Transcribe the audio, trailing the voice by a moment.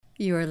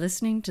You are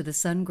listening to the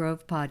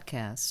Sungrove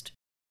Podcast.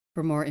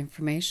 For more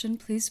information,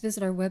 please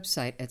visit our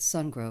website at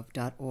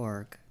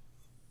sungrove.org.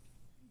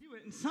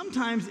 And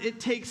sometimes it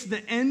takes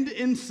the end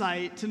in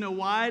sight to know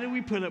why do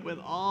we put up with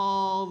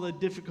all the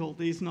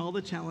difficulties and all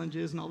the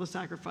challenges and all the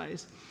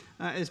sacrifice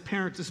as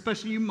parents,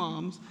 especially you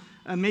moms.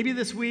 Maybe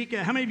this week,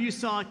 how many of you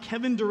saw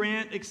Kevin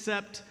Durant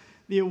accept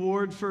the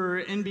award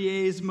for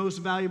NBA's most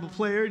valuable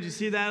player? Did you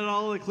see that at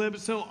all, the clip?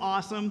 It's so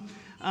awesome.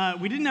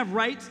 We didn't have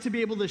rights to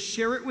be able to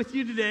share it with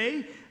you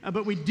today,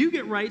 but we do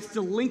get rights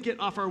to link it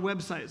off our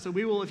website. So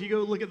we will, if you go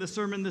look at the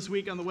sermon this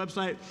week on the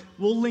website,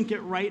 we'll link it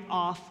right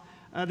off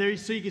there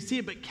so you can see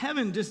it. But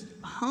Kevin just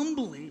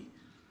humbly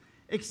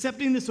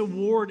accepting this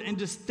award and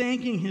just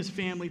thanking his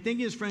family,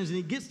 thanking his friends, and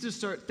he gets to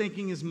start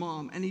thanking his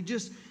mom. And he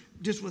just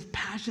with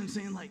passion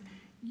saying, like,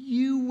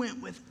 you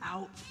went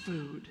without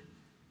food,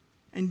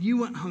 and you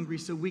went hungry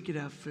so we could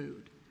have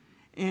food.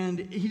 And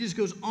he just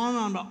goes on and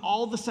on about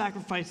all the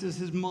sacrifices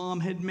his mom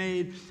had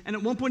made. And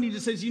at one point he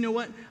just says, you know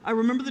what? I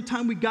remember the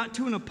time we got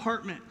to an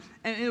apartment.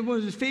 And one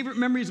of his favorite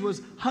memories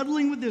was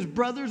huddling with his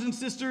brothers and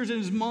sisters and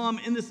his mom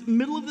in this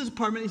middle of this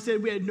apartment. He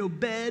said we had no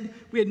bed,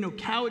 we had no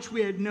couch,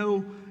 we had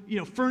no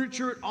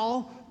furniture at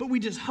all. But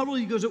we just huddled.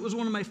 He goes, it was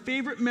one of my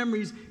favorite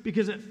memories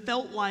because it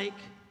felt like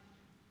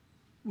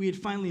we had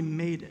finally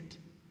made it.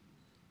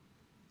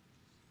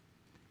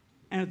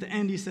 And at the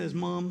end he says,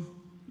 Mom,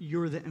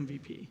 you're the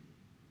MVP.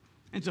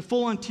 It's a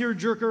full-on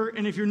tearjerker,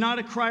 and if you're not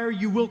a crier,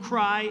 you will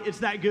cry. It's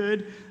that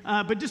good.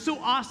 But just so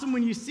awesome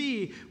when you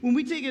see, when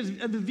we take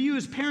the view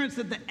as parents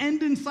that the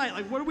end in sight,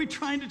 like what are we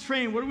trying to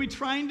train? What are we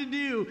trying to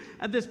do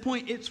at this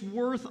point? It's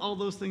worth all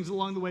those things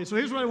along the way. So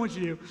here's what I want you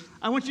to do.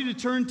 I want you to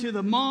turn to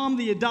the mom,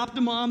 the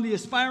adopt-a-mom, the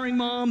aspiring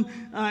mom,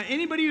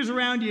 anybody who's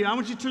around you. I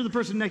want you to turn to the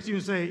person next to you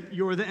and say,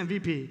 you're the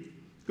MVP.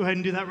 Go ahead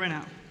and do that right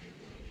now.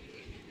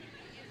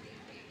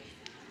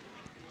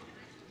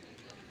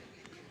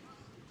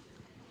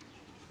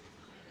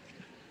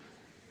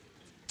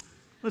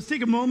 Let's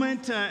take a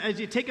moment as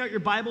you take out your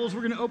Bibles.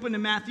 We're going to open to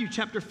Matthew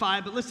chapter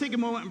 5, but let's take a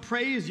moment and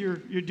pray as you're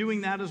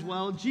doing that as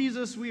well.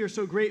 Jesus, we are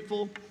so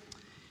grateful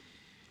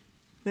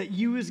that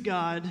you as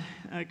God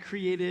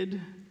created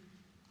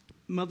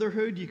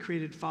motherhood, you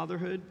created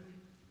fatherhood,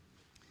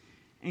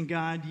 and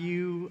God,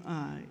 you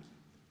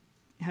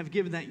have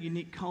given that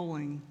unique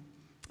calling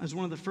as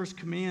one of the first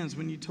commands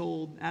when you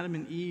told Adam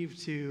and Eve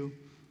to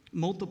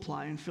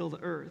multiply and fill the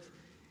earth.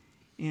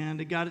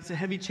 And God, it's a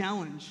heavy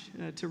challenge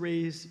to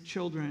raise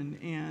children.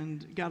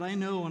 And God, I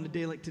know on a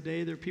day like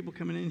today, there are people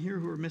coming in here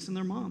who are missing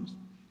their moms.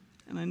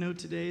 And I know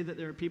today that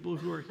there are people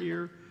who are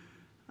here,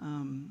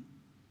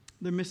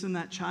 they're missing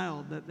that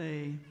child that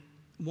they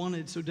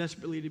wanted so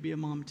desperately to be a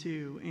mom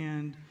too.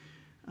 And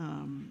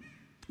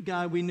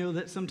God, we know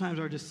that sometimes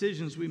our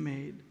decisions we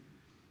made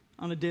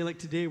on a day like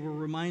today, we're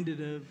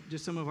reminded of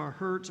just some of our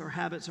hurts, our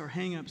habits, our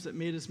hang-ups that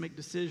made us make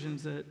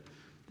decisions that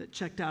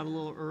checked out a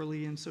little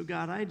early. And so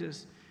God, I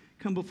just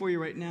come before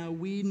you right now.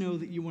 We know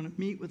that you want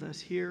to meet with us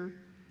here,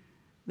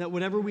 that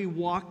whatever we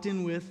walked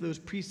in with, those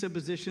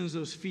presuppositions,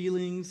 those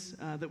feelings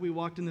that we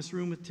walked in this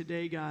room with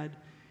today, God,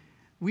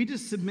 we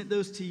just submit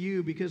those to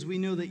you because we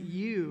know that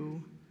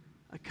you,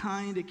 a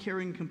kind, a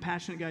caring,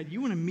 compassionate God,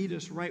 you want to meet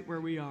us right where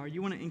we are.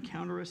 You want to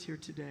encounter us here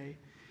today.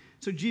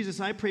 So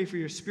Jesus, I pray for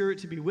your Spirit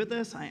to be with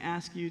us. I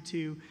ask you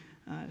to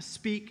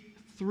speak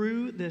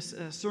through this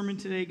sermon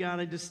today,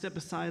 God. I just step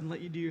aside and let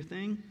you do your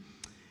thing.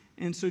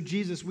 And so,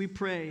 Jesus, we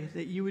pray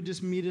that you would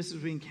just meet us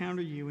as we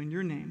encounter you in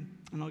your name.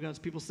 And all God's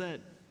people said,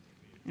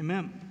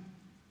 amen.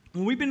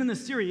 Well, we've been in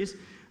this series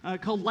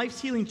called Life's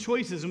Healing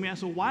Choices. And we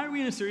asked, well, why are we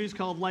in a series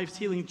called Life's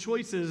Healing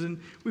Choices? And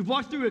we've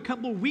walked through a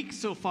couple of weeks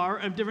so far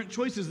of different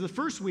choices. The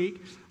first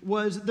week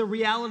was the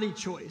reality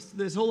choice,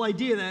 this whole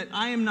idea that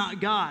I am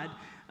not God.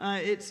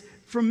 It's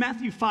from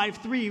Matthew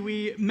 5:3.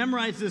 We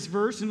memorized this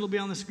verse, and it'll be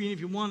on the screen if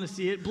you want to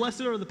see it.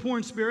 Blessed are the poor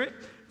in spirit,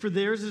 for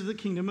theirs is the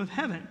kingdom of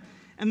heaven.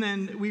 And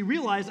then we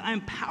realize I am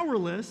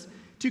powerless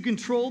to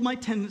control my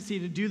tendency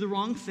to do the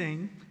wrong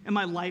thing, and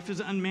my life is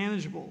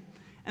unmanageable.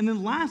 And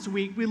then last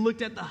week, we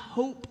looked at the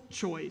hope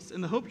choice.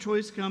 And the hope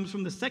choice comes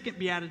from the second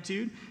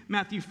beatitude,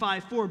 Matthew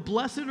 5:4.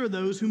 Blessed are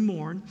those who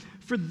mourn,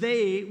 for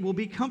they will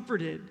be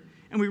comforted.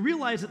 And we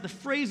realize that the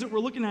phrase that we're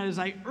looking at is,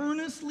 I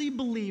earnestly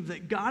believe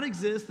that God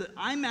exists, that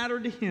I matter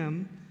to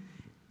him,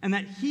 and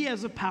that he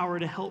has the power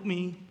to help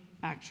me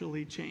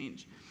actually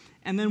change.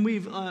 And then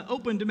we've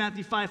opened to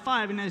Matthew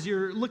 5:5, and as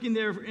you're looking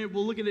there,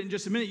 we'll look at it in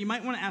just a minute, you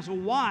might want to ask, well,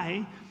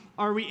 why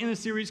are we in a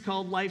series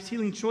called Life's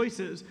Healing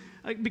Choices?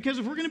 Because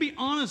if we're going to be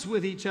honest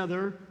with each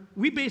other,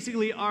 we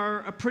basically are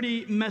a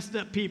pretty messed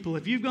up people.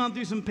 If you've gone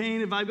through some pain,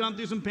 if I've gone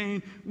through some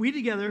pain, we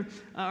together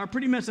are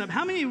pretty messed up.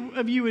 How many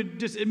of you would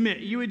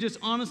just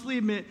honestly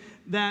admit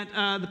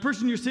that the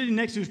person you're sitting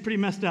next to is pretty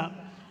messed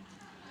up?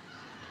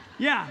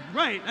 Yeah,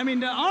 right. I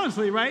mean,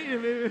 honestly,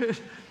 right?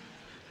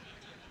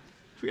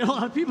 We got a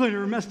lot of people in here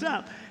who are messed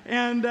up.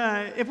 And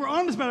if we're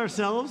honest about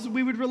ourselves,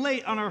 we would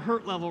relate on our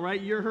hurt level,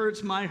 right? Your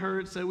hurts, my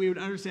hurts. So we would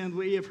understand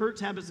we have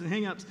hurts, habits, and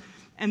hang-ups.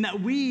 And that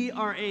we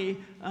are a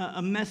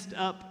messed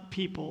up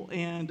people.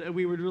 And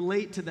we would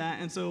relate to that.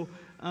 And so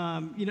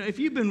If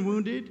you've been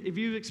wounded, if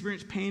you've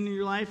experienced pain in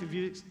your life, if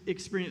you've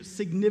experienced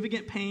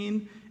significant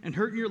pain and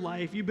hurt in your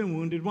life, you've been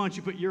wounded, why don't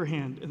you put your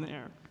hand in the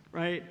air,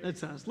 right?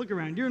 That's us. Look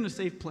around. You're in a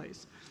safe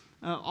place.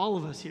 All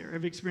of us here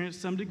have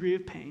experienced some degree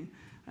of pain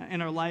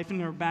in our life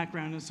and in our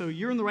background. And so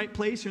you're in the right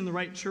place, you're in the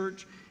right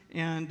church,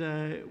 and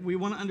we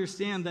want to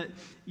understand that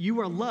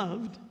you are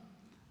loved,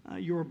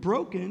 you are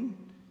broken,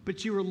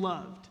 but you are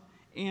loved.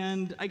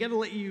 And I got to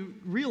let you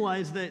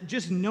realize that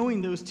just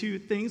knowing those two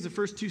things, the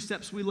first two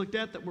steps we looked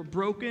at, that we're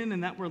broken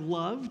and that we're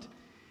loved,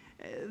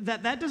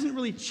 that doesn't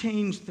really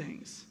change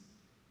things.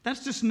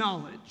 That's just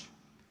knowledge.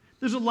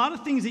 There's a lot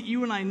of things that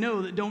you and I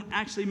know that don't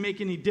actually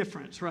make any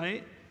difference,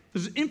 right?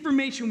 There's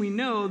information we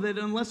know that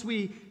unless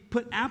we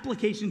put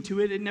application to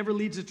it, it never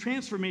leads to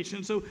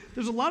transformation. So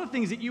there's a lot of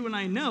things that you and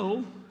I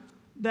know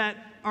that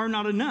are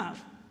not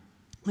enough.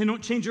 They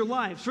don't change your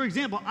lives. For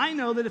example, I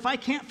know that if I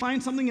can't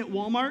find something at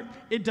Walmart,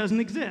 it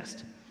doesn't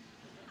exist.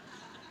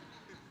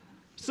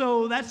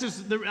 So that's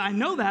just, I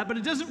know that, but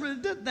it doesn't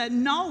really, that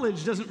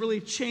knowledge doesn't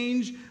really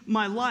change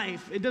my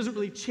life. It doesn't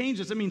really change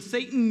us. I mean,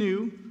 Satan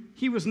knew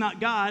he was not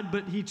God,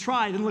 but he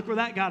tried, and look where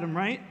that got him,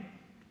 right?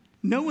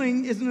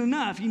 Knowing isn't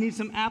enough. You need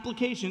some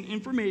application.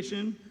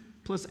 Information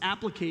plus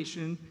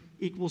application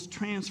equals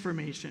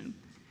transformation.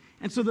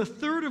 And so the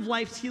third of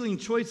life's healing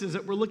choices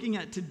that we're looking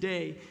at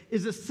today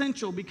is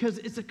essential because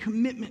it's a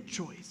commitment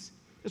choice.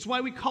 That's why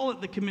we call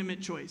it the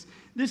commitment choice.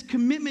 This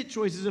commitment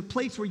choice is a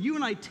place where you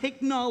and I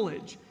take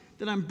knowledge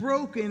that I'm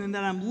broken and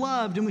that I'm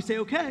loved, and we say,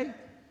 okay,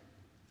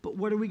 but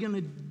what are we going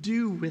to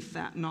do with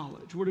that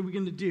knowledge? What are we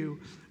going to do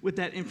with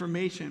that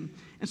information?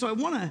 And so I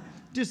want to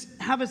just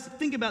have us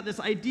think about this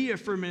idea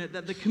for a minute,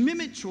 that the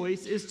commitment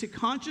choice is to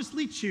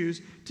consciously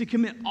choose to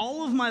commit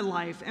all of my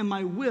life and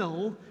my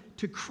will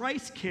to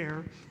Christ's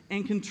care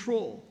and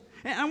control.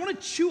 And I want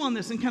to chew on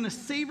this and kind of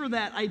savor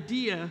that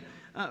idea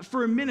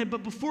for a minute,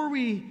 but before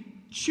we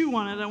chew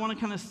on it, I want to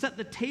kind of set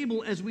the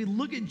table as we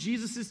look at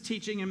Jesus'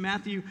 teaching in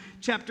Matthew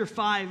chapter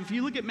 5. If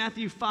you look at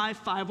Matthew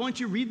 5:5, why don't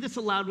you read this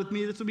aloud with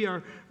me? This will be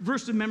our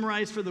verse to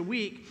memorize for the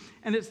week.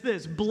 And it's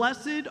this: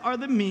 "Blessed are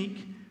the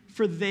meek,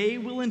 for they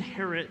will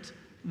inherit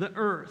the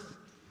earth."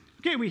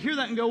 Okay, we hear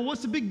that and go, well,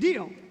 what's the big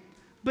deal?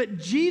 But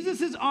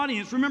Jesus'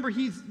 audience, remember,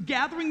 he's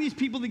gathering these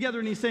people together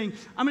and he's saying,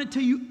 I'm going to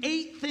tell you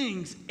 8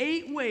 things,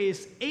 8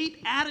 ways,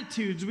 8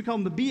 attitudes. We call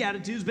them the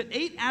Beatitudes, but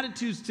 8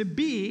 attitudes to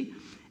be.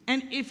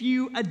 And if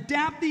you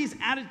adapt these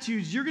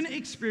attitudes, you're going to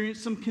experience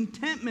some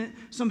contentment,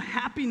 some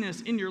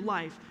happiness in your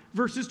life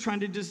versus trying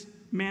to just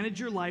manage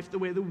your life the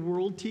way the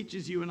world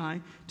teaches you and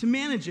I to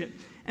manage it.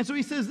 And so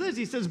he says this,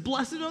 he says,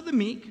 "Blessed are the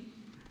meek,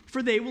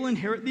 for they will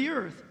inherit the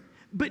earth."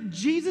 But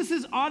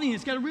Jesus'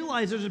 audience, got to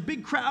realize there's a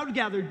big crowd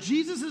gathered.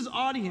 Jesus'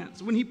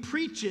 audience, when he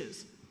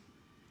preaches,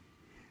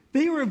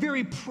 they are a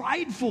very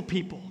prideful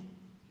people.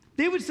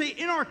 They would say,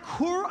 in our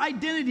core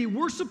identity,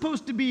 we're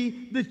supposed to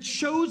be the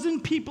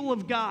chosen people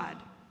of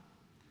God.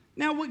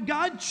 Now, what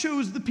God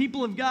chose the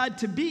people of God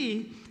to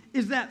be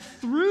is that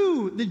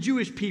through the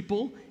Jewish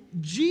people,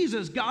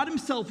 Jesus, God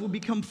himself, would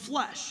become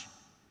flesh.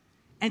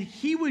 And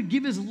he would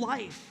give his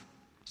life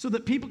so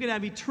that people could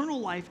have eternal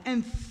life.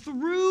 And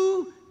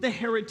through the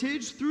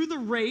heritage, through the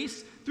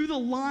race, through the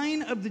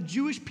line of the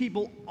Jewish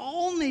people,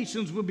 all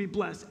nations would be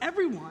blessed.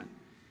 Everyone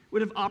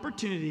would have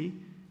opportunity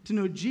to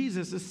know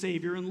Jesus as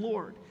Savior and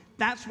Lord.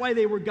 That's why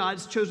they were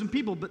God's chosen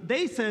people. But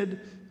they said,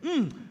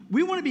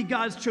 we want to be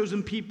God's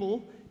chosen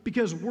people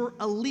because we're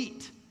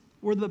elite.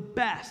 We're the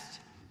best.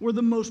 We're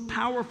the most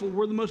powerful.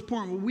 We're the most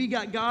important. Well, we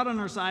got God on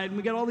our side, and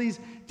we got all these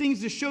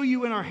things to show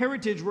you in our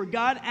heritage where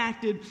God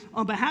acted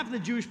on behalf of the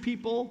Jewish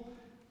people,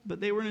 but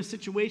they were in a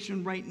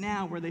situation right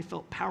now where they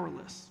felt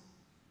powerless.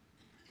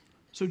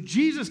 So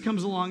Jesus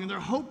comes along, and they're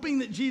hoping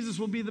that Jesus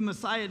will be the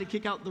Messiah to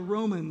kick out the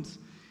Romans.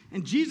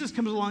 And Jesus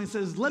comes along and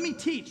says, let me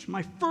teach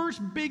my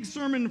first big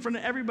sermon in front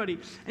of everybody.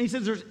 And he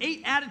says there's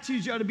 8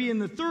 attitudes you ought to be in.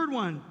 The third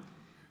one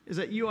is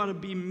that you ought to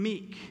be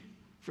meek,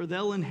 for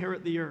they'll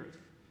inherit the earth.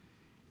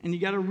 And you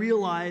got to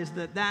realize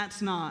that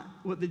that's not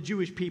what the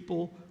Jewish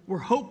people were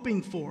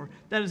hoping for.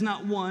 That is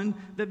not one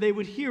that they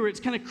would hear. It's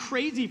kind of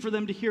crazy for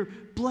them to hear,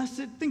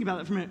 blessed, think about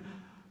that for a minute.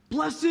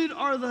 Blessed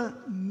are the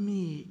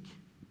meek.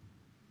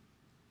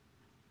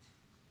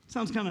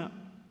 Sounds kind of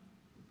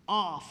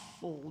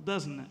awful,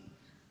 doesn't it?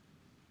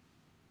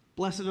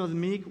 Blessed are the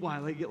meek. Why?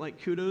 They get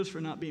like kudos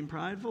for not being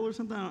prideful or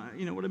something?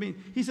 You know what I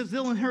mean? He says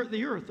they'll inherit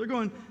the earth. They're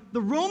going,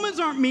 the Romans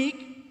aren't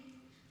meek.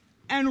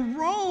 And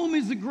Rome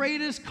is the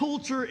greatest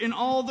culture in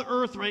all the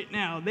earth right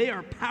now. They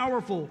are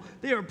powerful.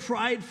 They are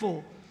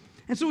prideful.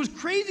 And so it was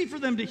crazy for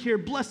them to hear,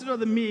 blessed are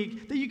the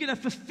meek, that you get a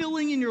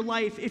fulfilling in your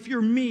life if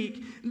you're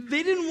meek.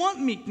 They didn't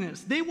want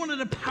meekness. They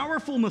wanted a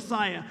powerful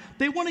Messiah.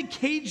 They wanted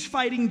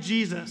cage-fighting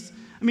Jesus.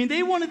 I mean,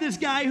 they wanted this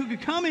guy who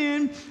could come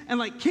in and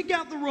like kick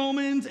out the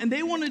Romans, and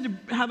they wanted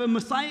to have a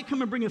Messiah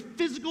come and bring a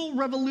physical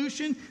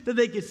revolution that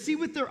they could see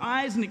with their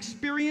eyes and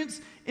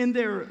experience in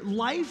their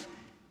life.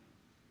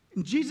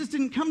 And Jesus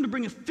didn't come to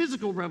bring a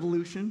physical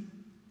revolution.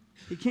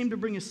 He came to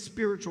bring a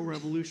spiritual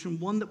revolution,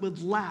 one that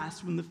would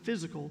last when the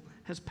physical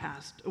has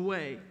passed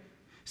away.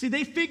 See,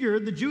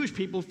 the Jewish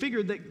people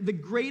figured that the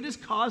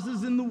greatest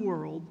causes in the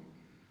world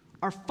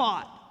are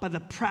fought by the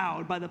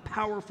proud, by the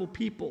powerful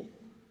people.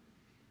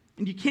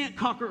 And you can't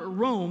conquer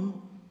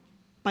Rome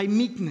by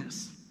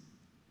meekness.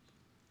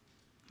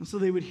 And so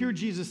they would hear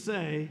Jesus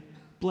say,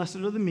 "Blessed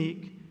are the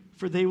meek,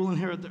 for they will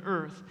inherit the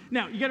earth."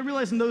 Now, you got to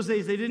realize in those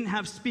days they didn't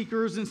have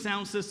speakers and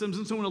sound systems,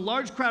 and so when a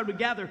large crowd would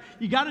gather,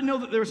 you got to know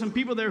that there were some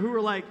people there who were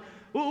like,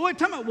 "Well, wait,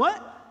 time out,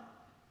 what?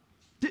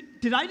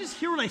 Did I just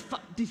hear what I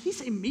thought? Did he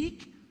say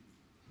meek?"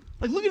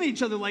 Like looking at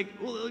each other like,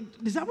 "Well,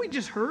 is that what we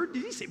just heard?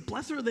 Did he say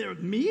blessed are they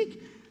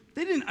meek?"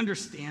 They didn't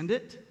understand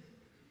it.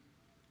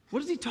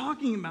 What is he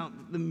talking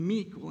about? The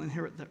meek will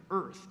inherit the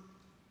earth.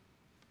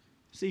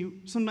 See,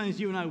 sometimes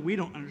you and I, we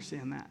don't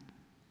understand that.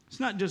 It's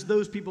not just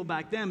those people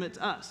back then, it's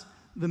us.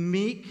 The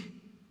meek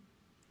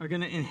are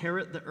going to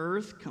inherit the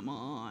earth? Come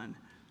on.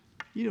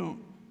 You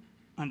don't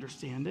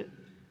understand it.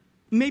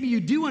 Maybe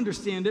you do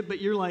understand it, but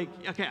you're like,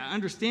 okay, I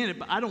understand it,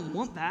 but I don't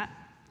want that.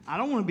 I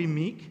don't want to be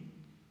meek.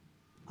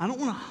 I don't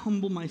want to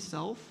humble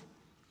myself.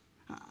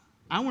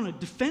 I want to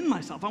defend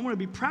myself. I want to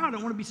be proud. I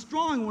want to be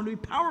strong. I want to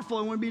be powerful.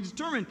 I want to be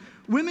determined.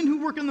 Women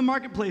who work in the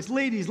marketplace,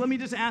 ladies, let me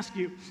just ask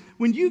you.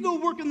 When you go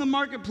work in the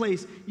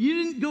marketplace,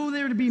 you didn't go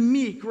there to be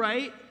meek,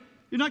 right?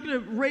 You're not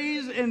going to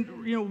raise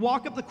and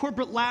walk up the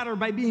corporate ladder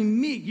by being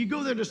meek. You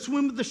go there to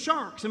swim with the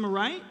sharks, am I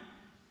right?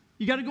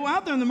 You got to go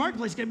out there in the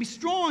marketplace. You got to be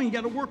strong. You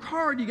got to work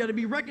hard. You got to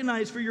be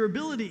recognized for your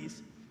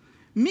abilities.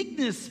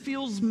 Meekness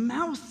feels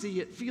mousy.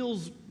 It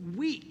feels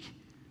weak.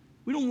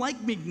 We don't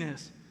like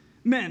meekness.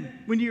 Men,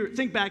 when you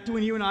think back to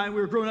when you and I,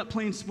 we were growing up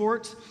playing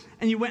sports,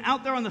 and you went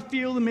out there on the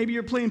field, and maybe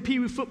you're playing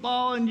peewee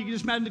football, and you can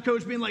just imagine the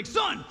coach being like,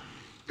 "Son,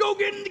 go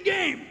get in the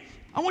game.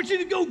 I want you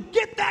to go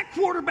get that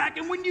quarterback,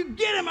 and when you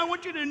get him, I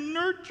want you to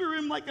nurture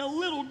him like a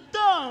little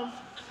dove."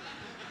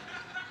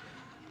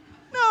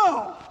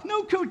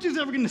 No coach is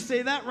ever going to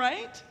say that,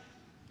 right?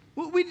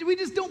 Well, we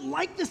just don't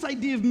like this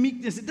idea of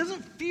meekness. It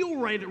doesn't feel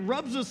right. It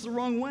rubs us the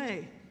wrong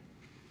way.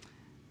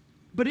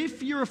 But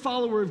if you're a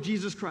follower of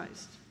Jesus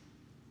Christ,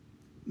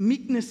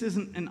 meekness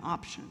isn't an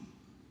option.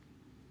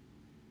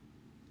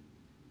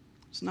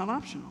 It's not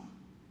optional.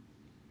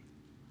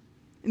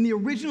 In the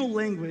original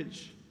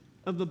language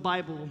of the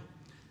Bible,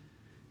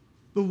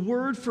 the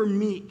word for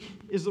meek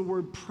is the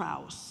word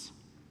praus.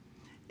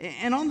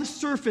 And on the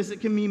surface, it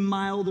can mean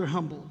mild or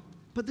humble.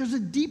 But there's a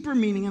deeper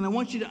meaning, and I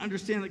want you to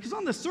understand it, because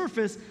on the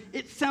surface,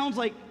 it sounds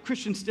like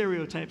Christian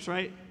stereotypes,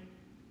 right?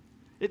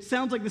 It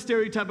sounds like the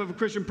stereotype of a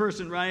Christian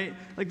person, right?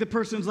 Like the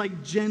person's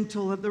like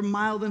gentle, that they're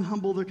mild and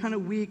humble, they're kind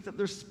of weak, that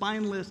they're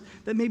spineless,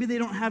 that maybe they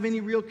don't have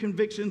any real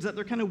convictions, that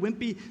they're kind of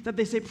wimpy, that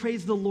they say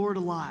praise the Lord a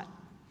lot,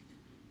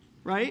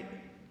 right?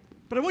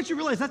 But I want you to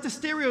realize that's a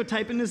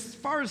stereotype, and as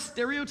far as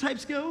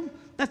stereotypes go,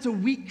 that's a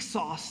weak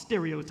sauce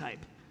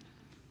stereotype.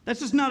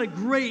 That's just not a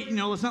great,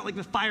 it's not like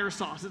the fire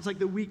sauce, it's like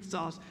the weak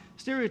sauce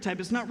stereotype.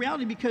 It's not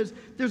reality because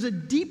there's a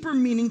deeper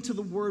meaning to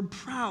the word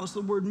praus,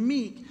 the word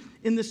meek,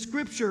 in the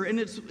scripture, and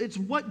it's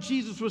what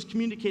Jesus was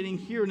communicating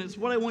here, and it's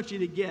what I want you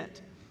to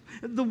get.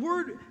 The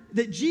word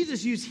that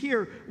Jesus used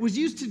here was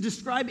used to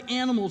describe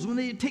animals when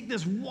they take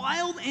this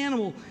wild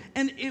animal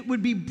and it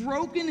would be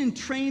broken and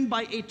trained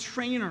by a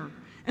trainer.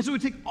 And so it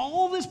would take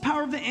all this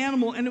power of the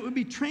animal and it would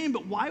be trained,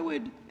 but why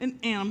would an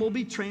animal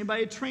be trained by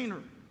a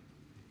trainer?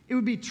 It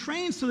would be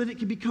trained so that it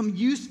could become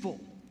useful.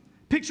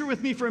 Picture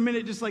with me for a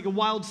minute just like a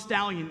wild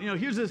stallion.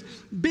 Here's this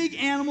big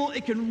animal.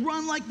 It can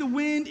run like the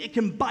wind. It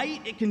can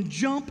bite. It can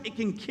jump. It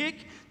can kick.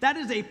 That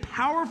is a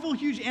powerful,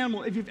 huge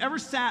animal. If you've ever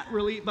sat,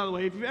 really, by the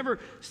way, if you've ever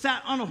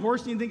sat on a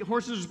horse and you think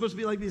horses are supposed to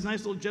be like these nice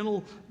little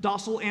gentle,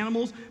 docile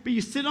animals, but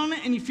you sit on it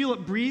and you feel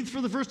it breathe for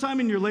the first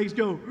time and your legs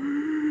go,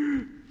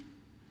 and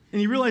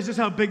you realize just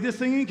how big this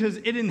thing is because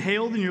it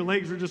inhaled and your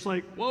legs were just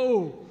like,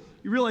 whoa.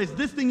 You realize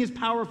this thing is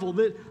powerful,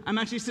 that I'm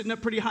actually sitting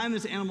up pretty high on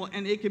this animal,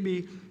 and it could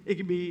be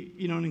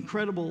an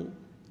incredible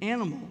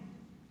animal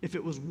if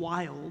it was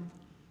wild,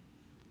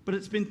 but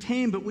it's been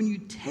tamed. But when you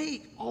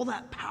take all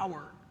that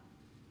power,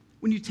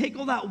 when you take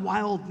all that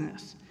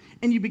wildness,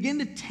 and you begin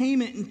to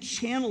tame it and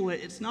channel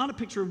it, it's not a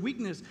picture of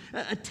weakness.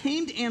 A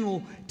tamed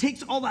animal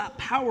takes all that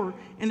power,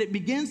 and it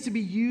begins to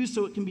be used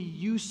so it can be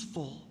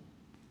useful,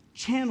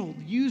 channeled,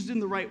 used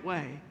in the right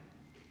way.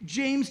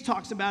 James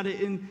talks about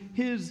it in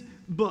his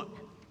book.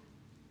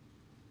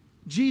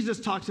 Jesus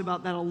talks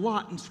about that a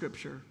lot in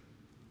Scripture.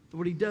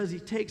 What he does, he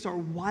takes our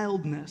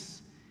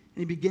wildness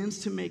and he begins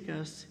to make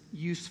us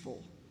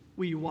useful.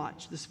 Will you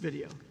watch this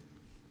video?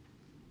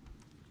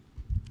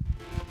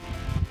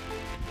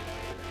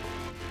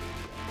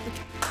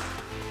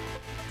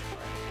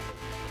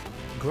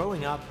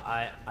 Growing up,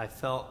 I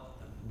felt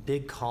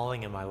big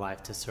calling in my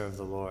life to serve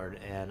the Lord,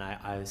 and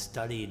I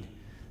studied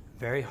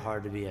very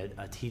hard to be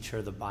a teacher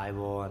of the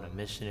Bible and a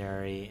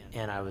missionary,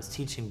 and I was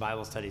teaching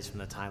Bible studies from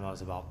the time I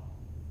was about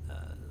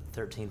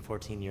 13,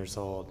 14 years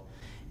old.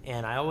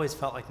 And I always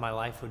felt like my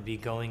life would be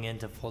going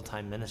into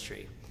full-time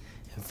ministry.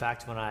 In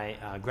fact, when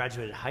I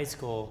graduated high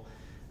school,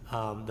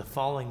 the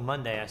following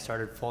Monday, I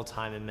started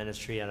full-time in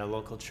ministry at a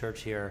local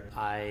church here.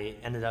 I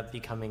ended up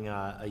becoming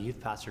a youth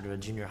pastor to a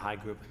junior high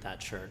group at that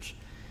church.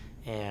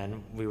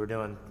 And we were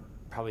doing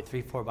probably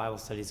 3-4 Bible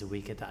studies a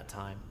week at that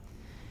time.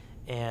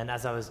 And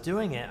as I was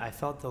doing it, I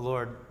felt the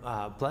Lord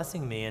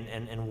blessing me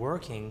and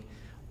working,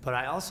 but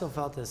I also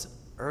felt this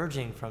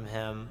urging from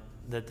him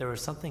that there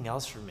was something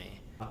else for me.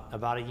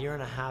 About 1.5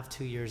 years,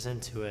 2 years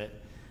into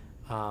it,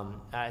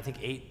 I think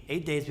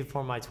eight days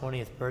before my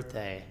 20th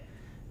birthday,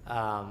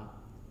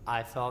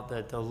 I felt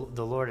that the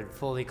Lord had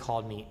fully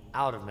called me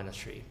out of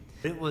ministry.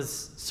 It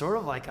was sort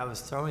of like I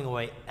was throwing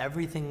away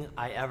everything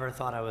I ever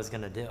thought I was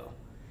going to do.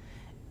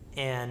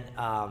 And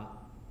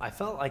I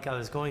felt like I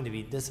was going to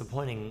be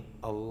disappointing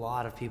a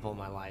lot of people in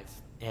my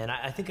life. And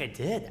I think I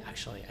did,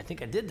 actually. I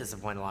think I did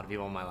disappoint a lot of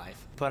people in my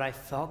life. But I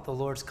felt the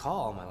Lord's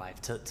call in my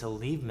life to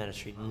leave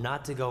ministry,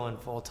 not to go in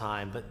full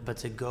time, but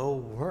to go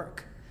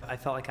work. I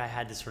felt like I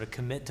had to sort of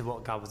commit to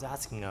what God was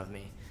asking of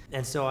me.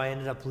 And so I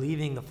ended up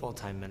leaving the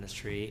full-time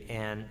ministry,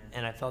 and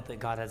I felt that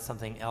God had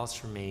something else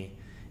for me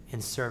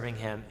in serving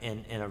him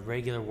in a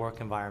regular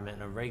work environment,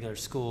 in a regular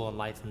school and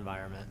life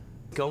environment.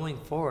 Going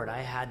forward,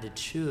 I had to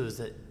choose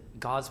that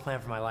God's plan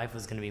for my life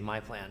was going to be my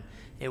plan.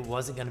 It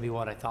wasn't going to be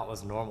what I thought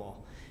was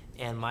normal.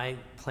 And my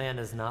plan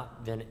has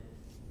not been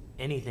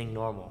anything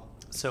normal.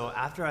 So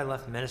after I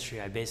left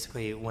ministry, I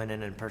basically went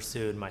in and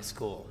pursued my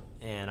school.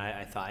 And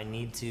I thought, I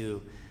need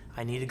to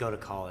go to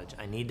college.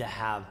 I need to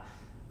have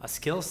a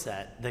skill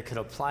set that could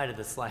apply to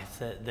this life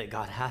that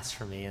God has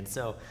for me. And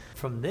so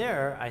from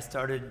there, I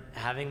started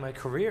having my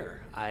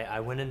career.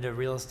 I went into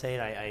real estate.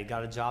 I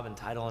got a job in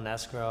title and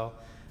escrow,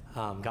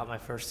 got my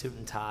first suit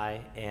and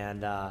tie,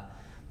 and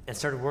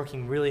started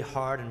working really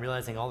hard and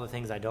realizing all the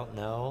things I don't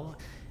know.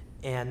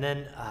 And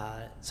then,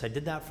 so I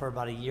did that for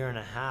about 1.5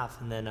 years,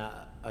 and then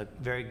a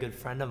very good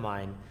friend of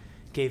mine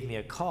gave me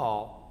a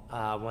call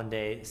one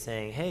day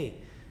saying, hey,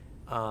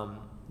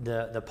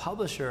 the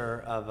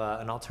publisher of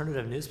an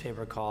alternative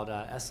newspaper called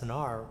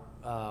SNR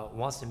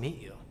wants to meet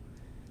you.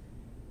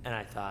 And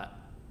I thought,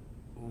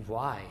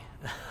 why?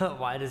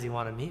 Why does he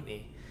want to meet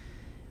me?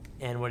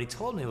 And what he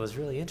told me was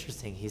really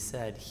interesting. He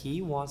said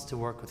he wants to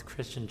work with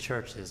Christian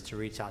churches to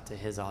reach out to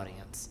his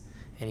audience,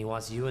 and he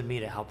wants you and me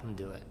to help him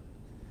do it.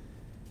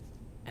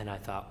 And I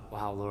thought,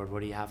 wow, Lord, what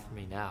do you have for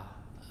me now?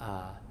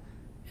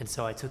 And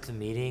so I took the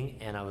meeting,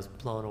 and I was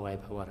blown away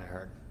by what I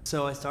heard.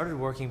 So I started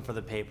working for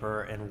the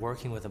paper and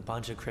working with a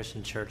bunch of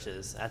Christian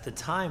churches. At the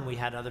time, we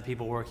had other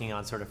people working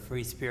on sort of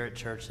free spirit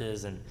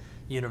churches and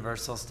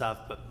universal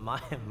stuff, but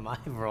my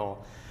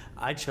role,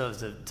 I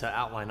chose to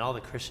outline all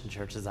the Christian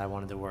churches I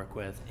wanted to work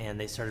with, and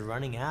they started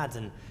running ads,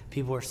 and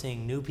people were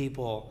seeing new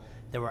people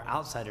that were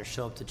outsiders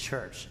show up to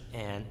church.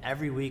 And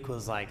every week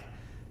was like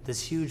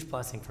this huge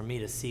blessing for me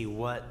to see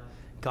what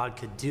God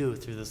could do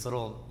through this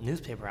little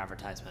newspaper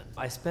advertisement.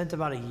 I spent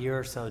about 1 year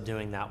or so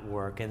doing that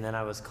work, and then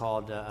I was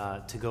called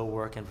to go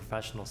work in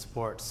professional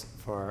sports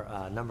for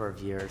a number of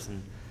years.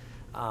 And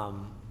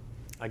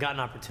I got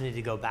an opportunity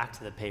to go back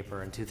to the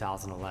paper in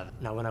 2011.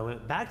 Now, when I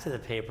went back to the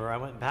paper, I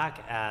went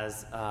back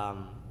as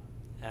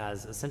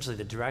essentially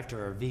the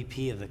director or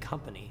VP of the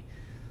company.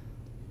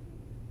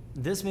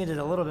 This made it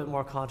a little bit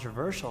more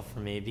controversial for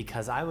me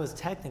because I was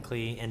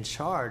technically in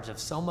charge of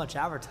so much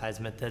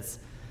advertisement that's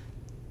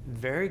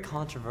very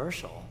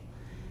controversial.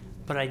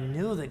 But I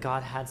knew that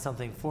God had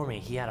something for me.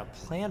 He had a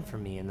plan for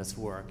me in this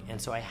work. And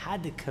so I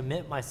had to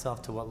commit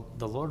myself to what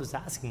the Lord was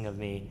asking of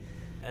me.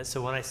 And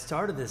so when I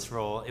started this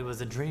role, it was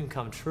a dream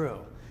come true.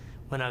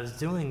 When I was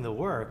doing the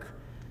work,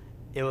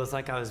 it was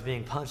like I was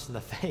being punched in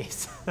the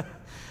face.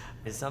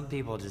 Some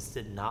people just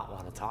did not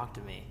want to talk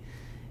to me.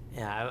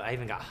 Yeah, I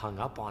even got hung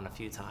up on a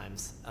few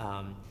times.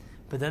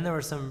 But then there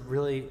were some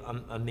really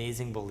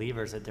amazing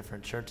believers at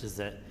different churches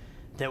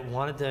that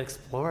wanted to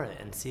explore it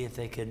and see if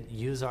they could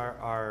use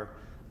our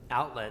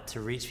outlet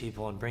to reach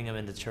people and bring them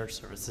into church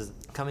services.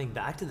 Coming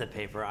back to the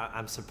paper,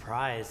 I'm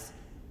surprised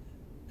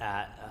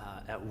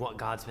at what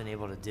God's been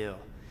able to do.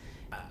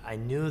 I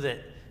knew that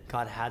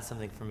God had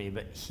something for me,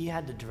 but he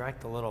had to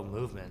direct the little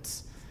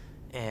movements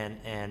and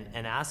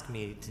ask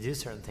me to do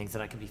certain things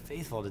that I could be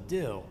faithful to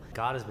do.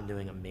 God has been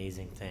doing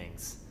amazing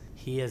things.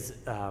 He has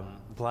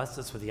blessed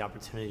us with the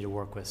opportunity to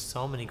work with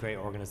so many great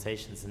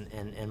organizations,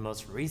 and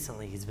most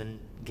recently, he's been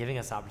giving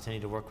us the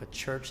opportunity to work with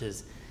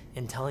churches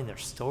in telling their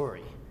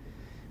story.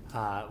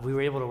 We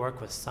were able to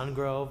work with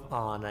Sungrove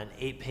on an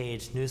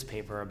 8-page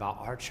newspaper about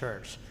our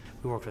church.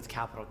 We worked with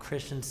Capital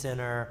Christian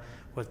Center,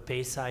 with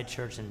Bayside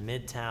Church in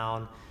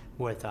Midtown,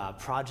 with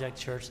Project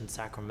Church in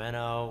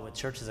Sacramento, with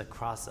churches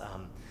across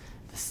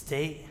the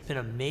state. It's been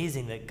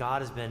amazing that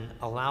God has been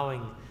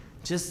allowing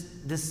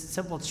just this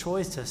simple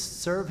choice to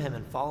serve him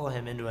and follow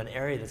him into an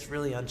area that's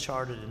really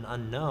uncharted and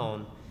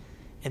unknown,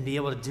 and be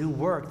able to do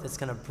work that's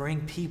going to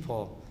bring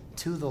people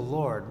to the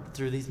Lord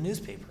through these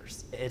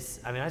newspapers.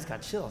 I just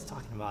got chills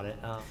talking about it.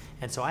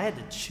 And so I had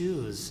to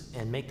choose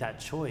and make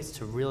that choice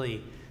to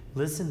really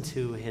listen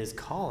to his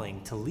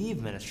calling to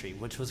leave ministry,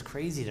 which was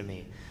crazy to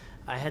me.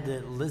 I had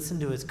to listen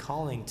to his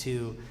calling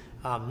to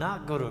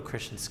not go to a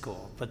Christian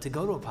school, but to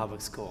go to a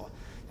public school,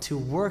 to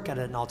work at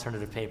an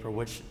alternative paper,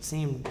 which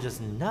seemed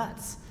just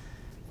nuts.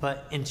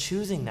 But in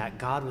choosing that,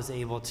 God was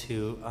able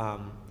to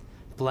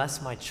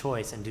bless my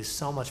choice and do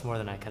so much more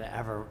than I could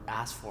ever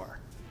ask for.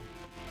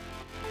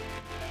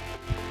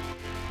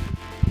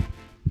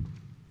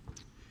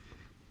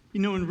 You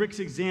know, in Rick's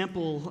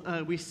example,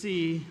 we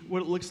see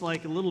what it looks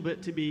like a little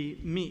bit to be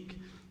meek.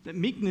 That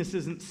meekness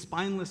isn't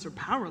spineless or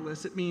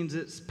powerless. It means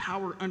it's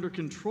power under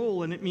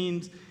control, and it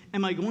means,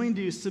 am I going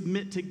to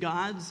submit to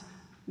God's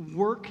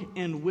work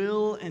and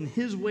will and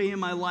his way in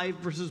my life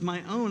versus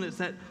my own? It's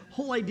that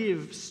whole idea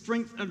of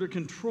strength under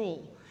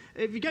control.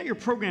 If you got your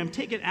program,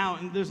 take it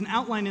out, and there's an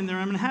outline in there.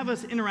 I'm going to have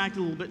us interact a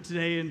little bit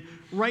today and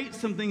write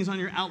some things on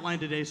your outline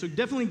today. So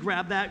definitely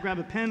grab that, grab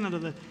a pen out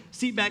of the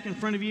seat back in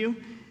front of you,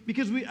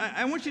 because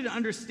I want you to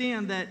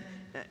understand that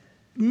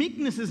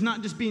meekness is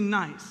not just being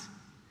nice.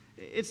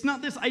 It's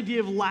not this idea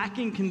of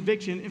lacking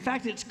conviction. In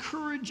fact, it's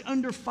courage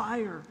under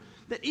fire.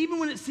 That even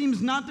when it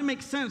seems not to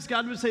make sense,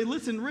 God would say,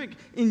 listen, Rick,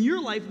 in your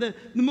life, the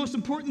most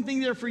important thing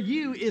there for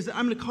you is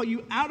I'm going to call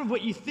you out of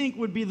what you think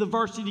would be the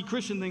varsity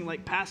Christian thing,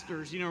 like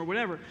pastors, or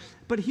whatever.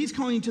 But he's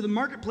calling you to the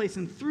marketplace,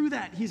 and through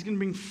that, he's going to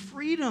bring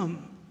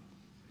freedom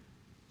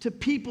to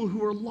people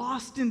who are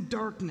lost in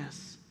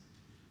darkness.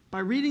 By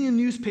reading a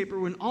newspaper,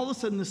 when all of a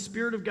sudden the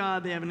Spirit of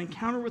God, they have an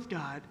encounter with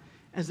God,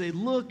 as they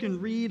look and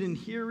read and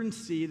hear and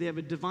see, they have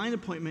a divine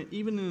appointment,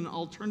 even in an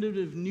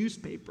alternative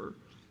newspaper.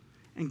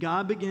 And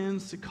God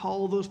begins to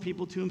call those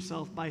people to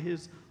himself by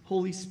his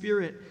Holy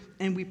Spirit.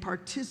 And we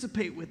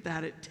participate with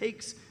that. It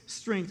takes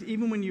strength,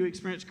 even when you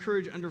experience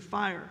courage under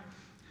fire.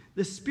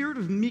 The spirit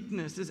of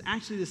meekness is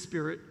actually the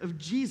spirit of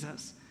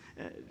Jesus.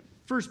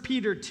 1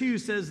 Peter 2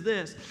 says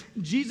this,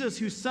 Jesus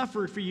who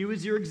suffered for you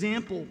is your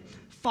example.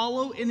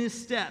 Follow in his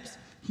steps.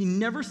 He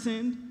never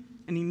sinned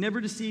and he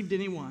never deceived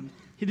anyone.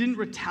 He didn't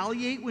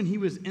retaliate when he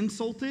was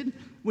insulted.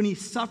 When he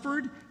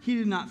suffered, he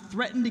did not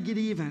threaten to get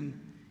even.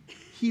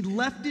 He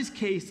left his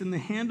case in the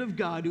hand of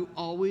God who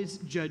always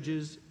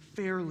judges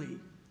fairly.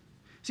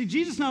 See,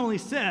 Jesus not only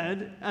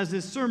said, as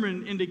his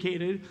sermon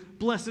indicated,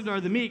 blessed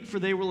are the meek, for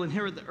they will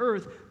inherit the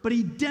earth, but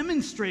he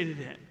demonstrated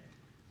it.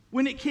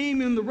 When it came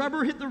and the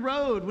rubber hit the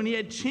road, when he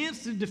had a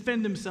chance to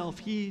defend himself,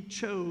 he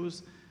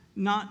chose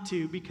not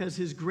to, because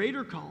his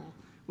greater call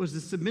was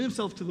to submit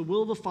himself to the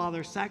will of the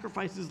Father,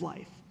 sacrifice his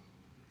life,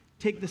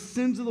 take the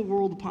sins of the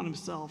world upon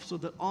himself so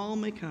that all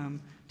may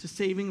come to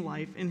saving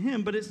life in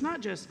him. But it's not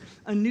just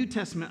a New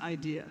Testament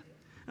idea.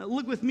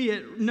 Look with me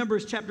at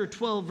Numbers chapter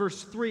 12,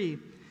 verse 3.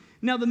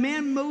 Now the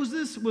man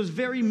Moses was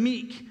very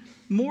meek,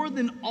 more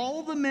than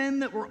all the men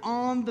that were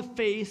on the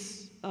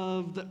face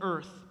of the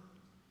earth.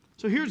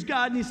 So here's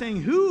God, and he's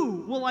saying,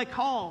 who will I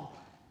call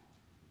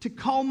to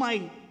call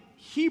my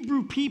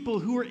Hebrew people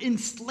who are in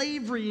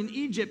slavery in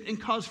Egypt and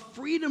cause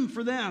freedom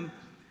for them?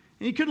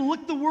 And he could have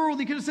looked the world.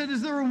 He could have said,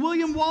 is there a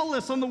William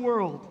Wallace on the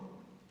world?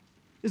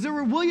 Is there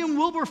a William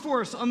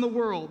Wilberforce on the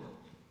world?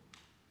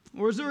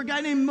 Or is there a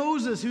guy named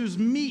Moses who's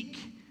meek?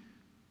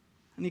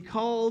 And he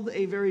called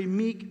a very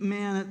meek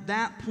man at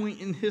that point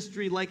in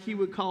history, like he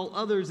would call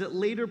others at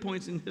later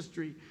points in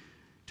history,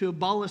 to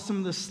abolish some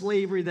of the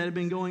slavery that had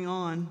been going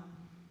on.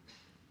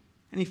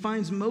 And he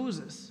finds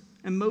Moses.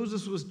 And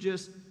Moses was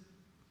just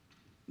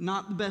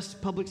not the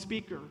best public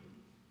speaker.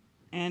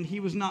 And he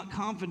was not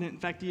confident. In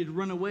fact, he had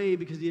run away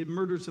because he had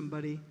murdered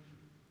somebody.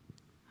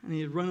 And he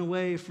had run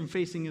away from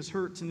facing his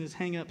hurts and his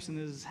hang-ups and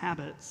his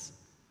habits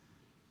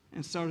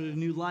and started a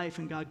new life,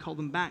 and God called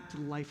him back to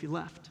the life he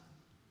left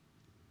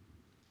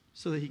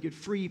so that he could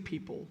free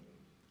people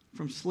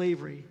from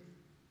slavery.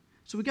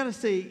 So we got to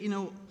say,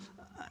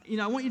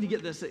 I want you to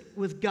get this.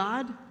 With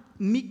God,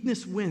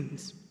 meekness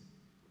wins.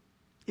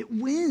 It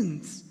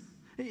wins.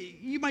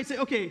 You might say,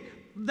 okay,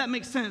 that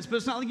makes sense, but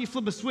it's not like you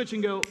flip a switch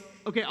and go,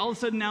 okay, all of a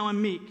sudden now I'm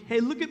meek.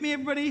 Hey, look at me,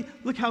 everybody.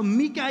 Look how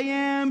meek I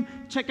am.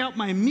 Check out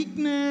my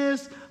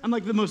meekness. I'm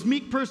like the most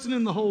meek person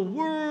in the whole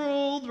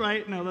world,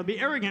 right? No, that'd be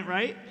arrogant,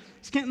 right?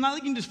 It's not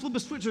like you can just flip a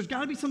switch. There's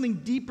got to be something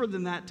deeper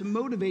than that to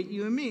motivate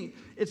you and me.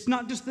 It's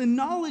not just the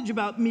knowledge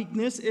about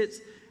meekness. It's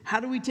how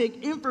do we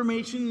take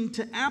information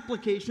to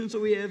application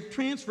so we have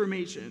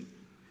transformation.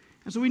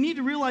 And so we need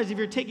to realize, if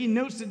you're taking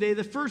notes today,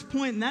 the first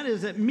point, and that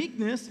is that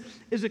meekness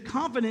is a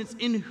confidence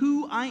in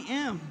who I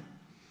am.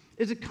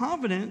 It's a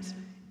confidence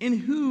in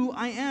who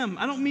I am.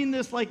 I don't mean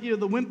this like, the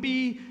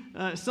wimpy,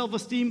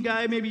 self-esteem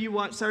guy. Maybe you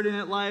watched Saturday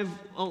Night Live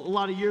a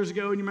lot of years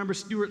ago, and you remember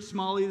Stuart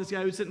Smalley, this guy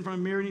who would sit in front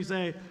of a mirror and he'd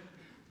say,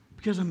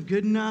 because I'm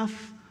good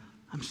enough,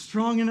 I'm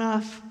strong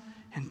enough,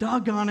 and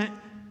doggone it,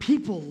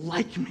 people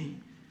like me.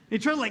 He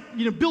tried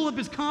to build up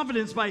his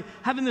confidence by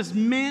having this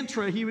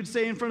mantra he would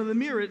say in front of the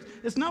mirror.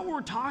 It's not what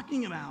we're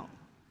talking about.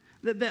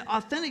 That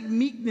authentic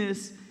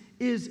meekness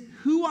is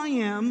who I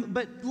am,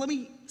 but let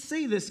me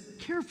say this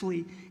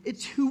carefully.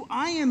 It's who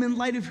I am in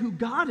light of who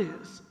God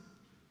is.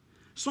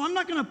 So I'm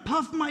not going to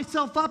puff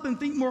myself up and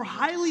think more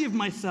highly of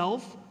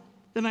myself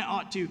than I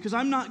ought to, because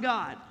I'm not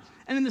God.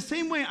 And in the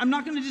same way, I'm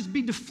not going to just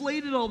be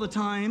deflated all the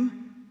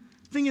time,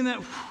 thinking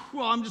that,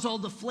 I'm just all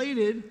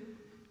deflated,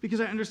 because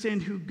I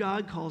understand who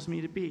God calls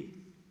me to be.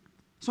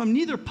 So I'm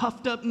neither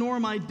puffed up nor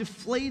am I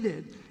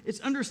deflated. It's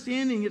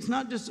understanding. It's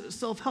not just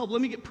self-help.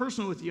 Let me get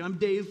personal with you. I'm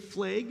Dave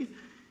Flagg.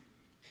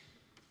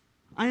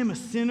 I am a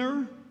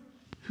sinner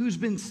who's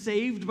been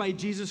saved by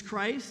Jesus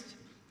Christ.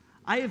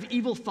 I have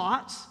evil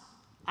thoughts.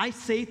 I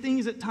say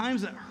things at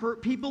times that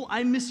hurt people.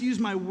 I misuse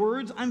my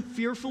words. I'm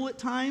fearful at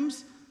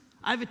times.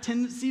 I have a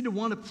tendency to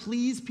want to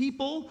please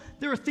people.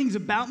 There are things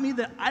about me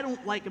that I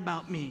don't like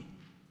about me.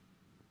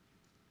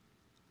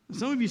 And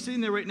some of you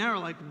sitting there right now are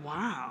like,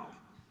 wow.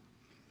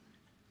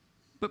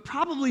 But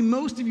probably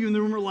most of you in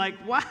the room are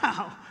like,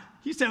 wow,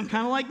 you sound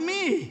kind of like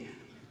me.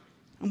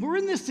 And we're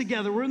in this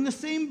together. We're in the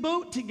same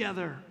boat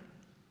together.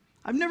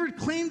 I've never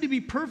claimed to be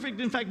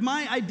perfect. In fact,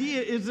 my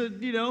idea is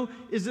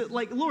that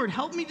like, Lord,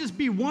 help me just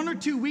be 1 or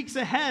 2 weeks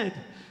ahead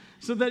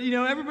so that,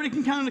 everybody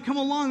can kind of come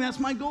along. That's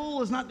my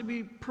goal, is not to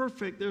be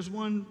perfect. There's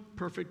one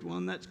perfect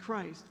one, that's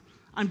Christ.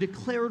 I'm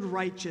declared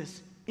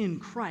righteous in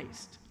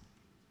Christ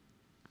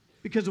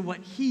because of what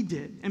he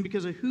did and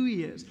because of who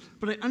he is.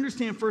 But I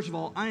understand, first of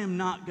all, I am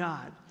not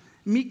God.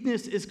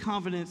 Meekness is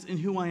confidence in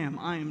who I am.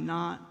 I am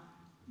not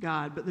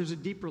God, but there's a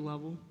deeper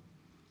level.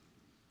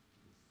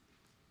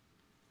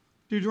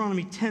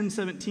 Deuteronomy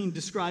 10:17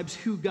 describes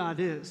who God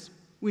is.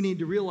 We need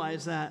to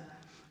realize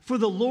that. For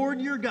the Lord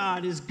your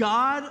God is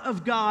God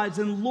of gods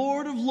and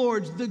Lord of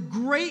lords, the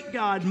great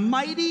God,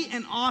 mighty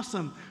and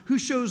awesome, who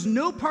shows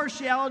no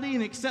partiality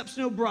and accepts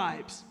no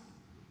bribes.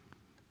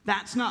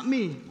 That's not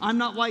me. I'm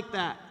not like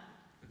that.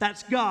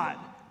 That's God.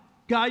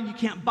 God, you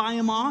can't buy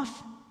him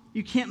off.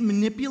 You can't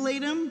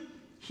manipulate him.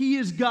 He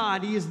is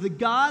God. He is the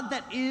God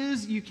that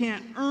is. You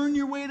can't earn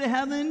your way to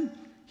heaven.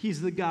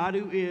 He's the God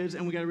who is,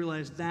 and we got to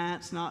realize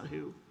that's not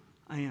who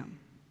I am.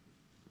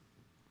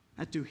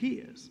 That's who he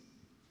is.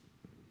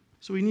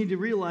 So we need to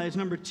realize,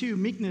 number 2,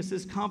 meekness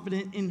is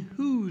confident in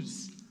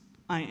whose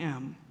I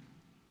am.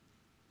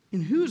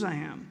 In whose I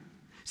am.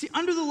 See,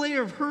 under the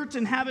layer of hurts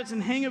and habits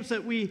and hang-ups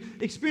that we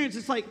experience,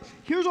 it's like,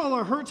 here's all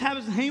our hurts,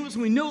 habits, and hang-ups,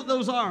 and we know what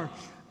those are.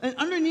 And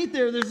underneath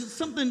there's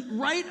something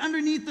right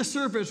underneath the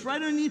surface,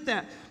 right underneath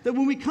that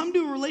when we come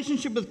to a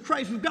relationship with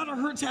Christ, we've got our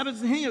hurts,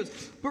 habits, and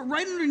hang-ups, but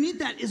right underneath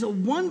that is a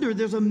wonder.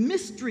 There's a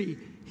mystery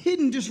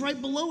hidden just right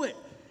below it.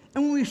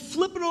 And when we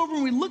flip it over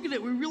and we look at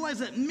it, we realize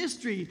that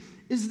mystery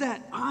is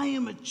that I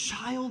am a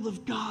child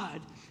of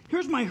God.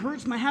 Here's my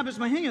hurts, my habits,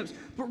 my hang-ups.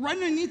 But right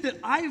underneath it,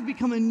 I have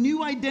become a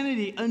new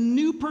identity, a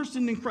new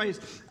person in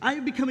Christ. I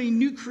have become a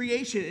new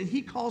creation, and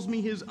he calls me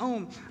his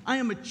own. I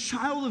am a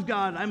child of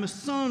God. I'm a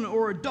son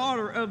or a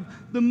daughter of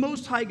the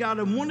Most High God.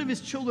 I'm one of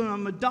his children.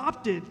 I'm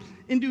adopted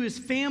into his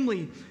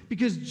family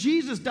because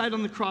Jesus died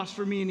on the cross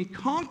for me, and he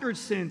conquered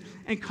sin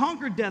and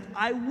conquered death.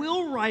 I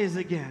will rise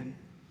again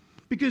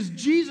because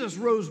Jesus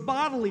rose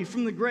bodily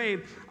from the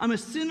grave. I'm a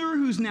sinner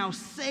who's now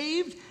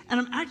saved, and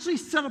I'm actually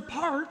set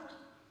apart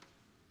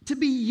to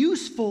be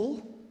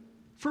useful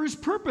for his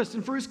purpose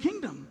and for his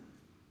kingdom.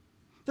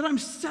 That I'm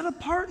set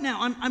apart now.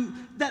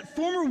 I'm that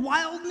former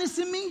wildness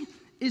in me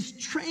is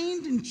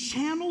trained and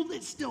channeled.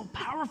 It's still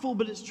powerful,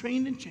 but it's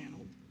trained and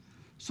channeled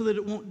so that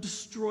it won't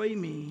destroy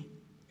me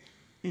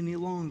any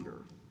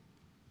longer.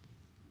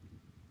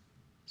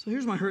 So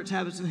here's my hurts,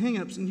 habits, and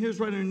hang-ups, and here's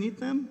right underneath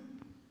them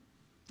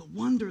the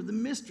wonder, the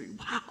mystery.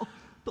 Wow,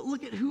 but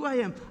look at who I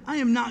am. I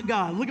am not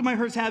God. Look at my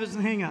hurts, habits,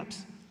 and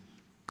hang-ups.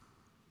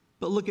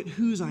 But look at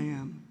whose I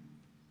am.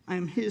 I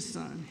am his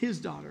son, his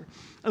daughter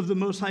of the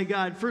Most High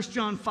God. 1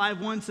 John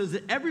 5:1 says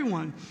that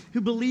everyone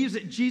who believes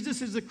that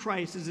Jesus is the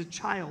Christ is a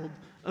child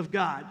of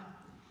God.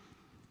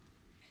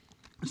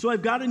 So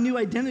I've got a new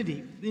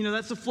identity.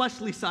 That's the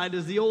fleshly side,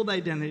 is the old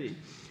identity.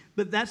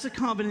 But that's a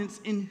confidence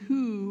in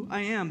who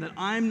I am, that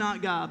I'm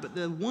not God. But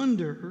the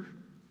wonder,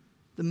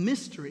 the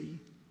mystery,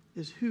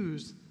 is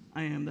whose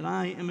I am, that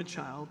I am a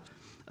child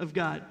of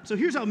God. So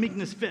here's how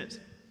meekness fits.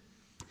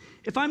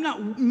 If I'm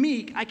not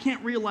meek, I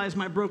can't realize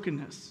my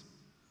brokenness,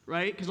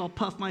 right? Because I'll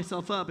puff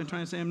myself up and try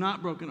to say I'm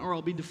not broken, or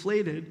I'll be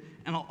deflated,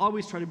 and I'll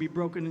always try to be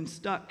broken and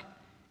stuck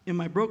in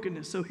my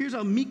brokenness. So here's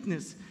how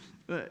meekness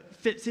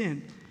fits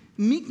in.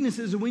 Meekness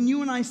is when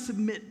you and I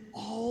submit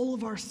all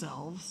of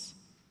ourselves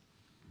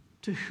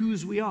to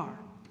whose we are.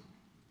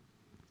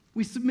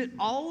 We submit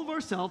all of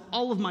ourselves,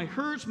 all of my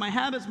hurts, my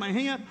habits, my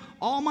hang-up,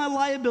 all my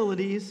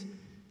liabilities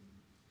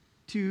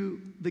to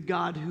the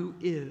God who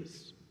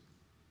is,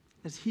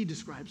 as he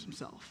describes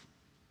himself,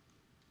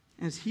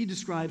 as he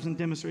describes and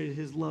demonstrated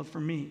his love for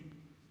me.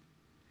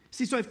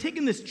 See, so I've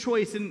taken this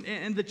choice,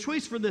 and the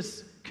choice for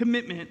this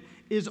commitment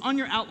is on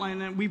your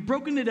outline, and we've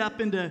broken it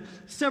up into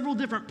several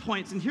different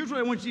points. And here's what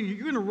I want you to do.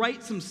 You're going to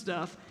write some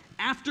stuff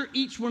after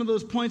each one of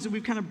those points, and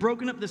we've kind of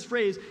broken up this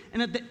phrase.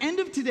 And at the end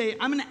of today,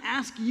 I'm going to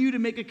ask you to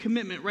make a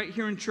commitment right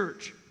here in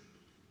church.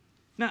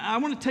 Now, I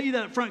want to tell you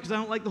that up front because I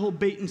don't like the whole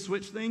bait and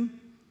switch thing.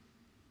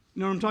 You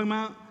know what I'm talking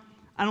about?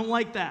 I don't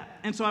like that.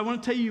 And so I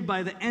want to tell you,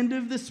 by the end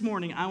of this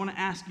morning, I want to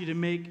ask you to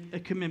make a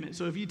commitment.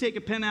 So if you take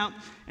a pen out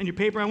and your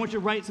paper, I want you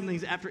to write some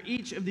things after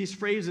each of these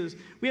phrases.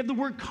 We have the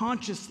word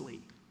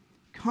consciously.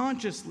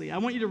 Consciously. I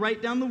want you to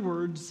write down the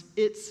words,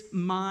 "It's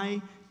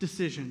my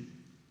decision."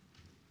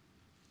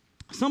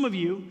 Some of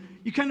you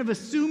kind of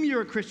assume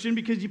you're a Christian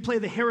because you play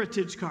the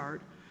heritage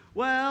card.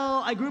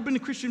 Well, I grew up in a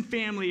Christian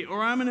family,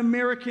 or I'm an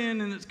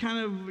American and it's kind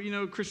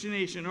of, Christian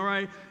nation, or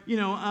I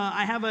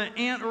have an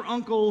aunt or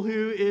uncle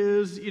who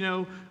is,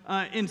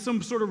 in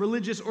some sort of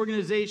religious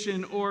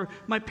organization, or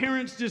my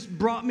parents just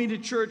brought me to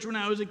church when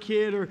I was a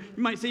kid, or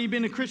you might say you've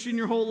been a Christian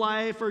your whole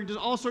life, or just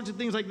all sorts of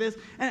things like this.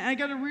 And I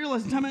got to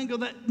realize in time I go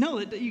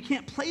that you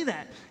can't play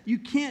that. You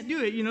can't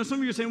do it. Some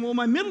of you are saying, well,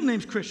 my middle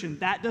name's Christian.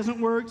 That doesn't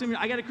work. Some of you,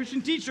 I got a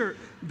Christian t-shirt.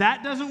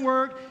 That doesn't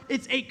work.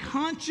 It's a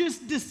conscious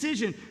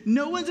decision.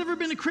 No one's ever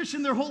been a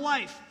Christian their whole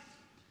life.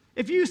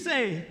 If you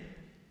say,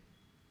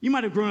 you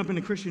might have grown up in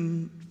a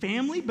Christian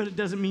family, but it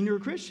doesn't mean you're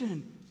a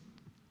Christian.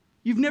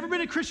 You've never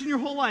been a Christian your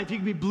whole life. You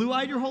can be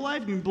blue-eyed your whole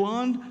life. You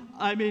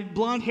can be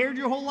blonde-haired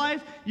your whole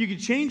life. You could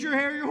change your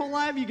hair your whole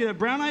life. You could have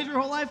brown eyes your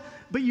whole life.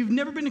 But you've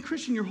never been a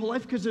Christian your whole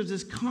life because there's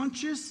this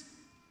conscious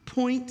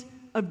point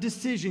of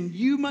decision.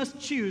 You must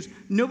choose.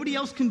 Nobody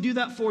else can do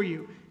that for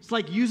you. It's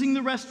like using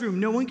the restroom.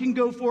 No one can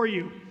go for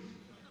you.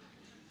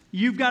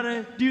 You've got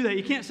to do that.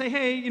 You can't say,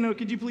 hey,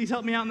 could you please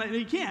help me out?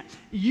 You can't.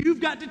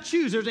 You've got to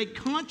choose. There's a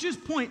conscious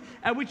point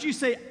at which you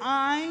say,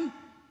 I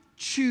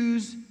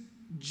choose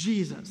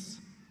Jesus.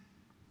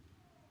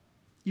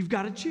 You've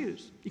got to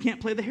choose. You can't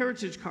play the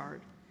heritage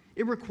card.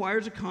 It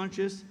requires a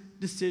conscious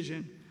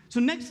decision. So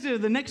next to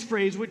the next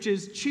phrase, which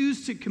is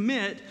choose to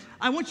commit,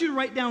 I want you to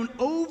write down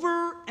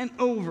over and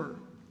over.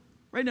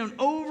 Write down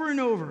over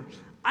and over.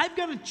 I've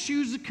got to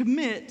choose to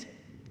commit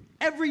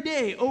every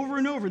day, over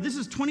and over. This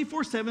is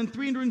 24/7,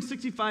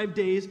 365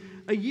 days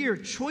a year.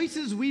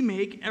 Choices we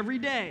make every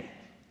day.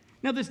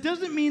 Now, this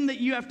doesn't mean that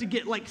you have to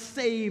get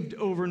saved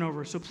over and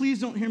over. So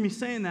please don't hear me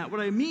saying that. What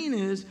I mean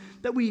is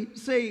that we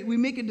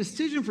make a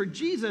decision for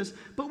Jesus,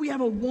 but we have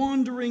a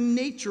wandering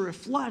nature, a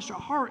flesh, a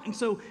heart. And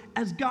so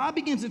as God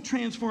begins to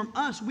transform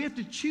us, we have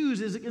to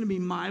choose, is it going to be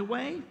my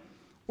way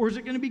or is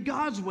it going to be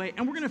God's way?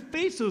 And we're going to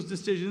face those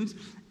decisions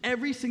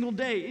every single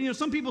day.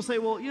 Some people say,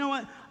 well, you know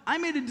what? I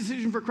made a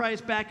decision for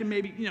Christ back in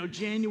maybe,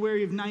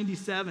 January of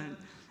 97.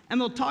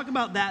 And they'll talk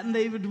about that and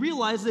they would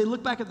realize, they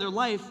look back at their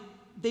life,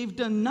 they've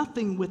done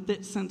nothing with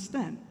it since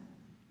then.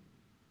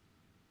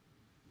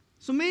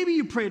 So maybe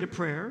you prayed a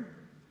prayer.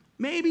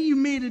 Maybe you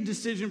made a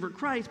decision for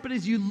Christ. But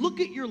as you look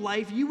at your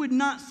life, you would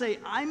not say,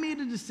 I made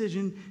a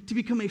decision to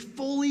become a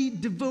fully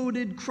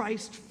devoted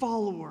Christ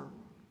follower.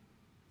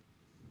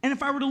 And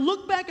if I were to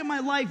look back at my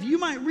life, you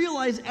might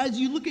realize as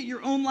you look at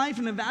your own life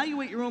and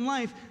evaluate your own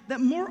life, that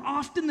more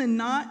often than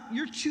not,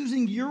 you're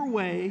choosing your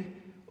way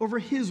over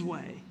his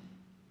way.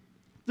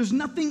 There's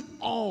nothing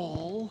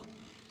all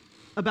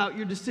about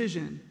your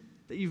decision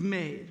that you've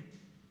made.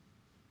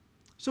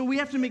 So we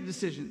have to make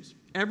decisions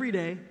every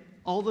day,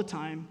 all the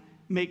time.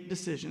 Make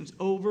decisions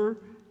over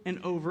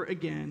and over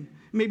again.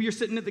 Maybe you're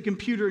sitting at the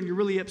computer and you're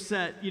really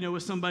upset,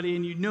 with somebody,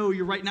 and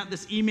you're writing out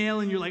this email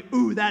and you're like,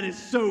 ooh, that is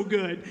so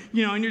good,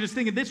 and you're just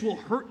thinking this will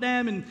hurt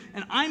them, and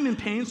I'm in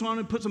pain, so I'm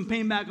going to put some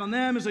pain back on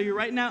them. And so you're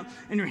writing out,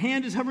 and your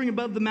hand is hovering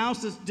above the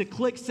mouse to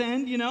click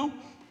send,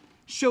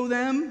 show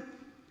them.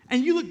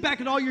 And you look back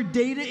at all your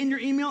data in your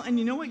email, and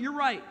you know what? You're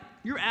right.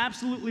 You're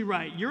absolutely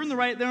right. You're in the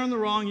right, they're in the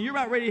wrong. You're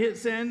about ready to hit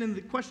send, and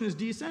the question is,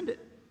 do you send it?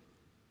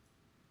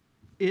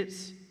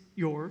 It's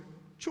your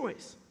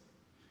choice.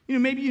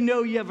 Maybe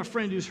you have a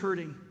friend who's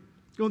hurting,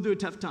 going through a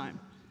tough time,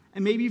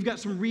 and maybe you've got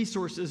some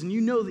resources, and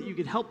that you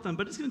could help them,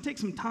 but it's going to take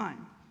some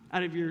time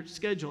out of your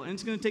schedule, and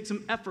it's going to take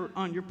some effort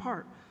on your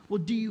part. Well,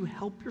 do you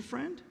help your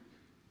friend?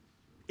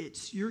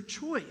 It's your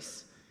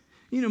choice.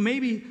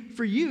 Maybe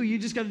for you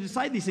just got to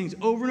decide these things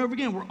over and over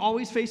again. We're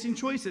always facing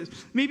choices.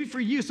 Maybe for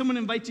you, someone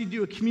invites you to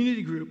do a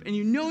community group, and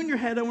in your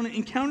head, I want to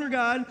encounter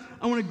God,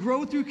 I want to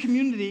grow through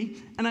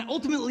community, and I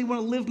ultimately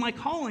want to live my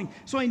calling.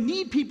 So I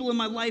need people in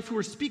my life who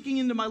are speaking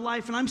into my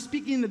life, and I'm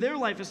speaking into their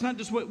life. It's not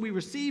just what we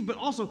receive, but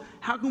also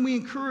how can we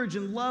encourage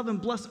and love and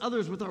bless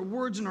others with our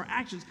words and our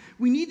actions.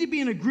 We need to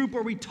be in a group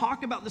where we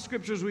talk about the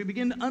scriptures, we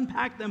begin to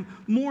unpack them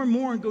more and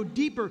more and go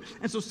deeper.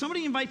 And so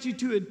somebody invites you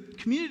to a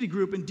community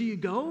group, and do you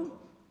go?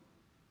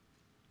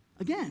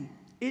 Again,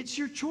 it's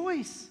your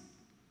choice.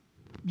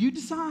 You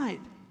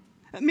decide.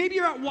 Maybe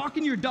you're out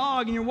walking your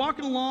dog and you're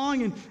walking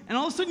along and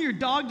all of a sudden your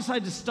dog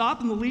decides to stop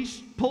and the leash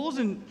pulls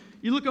and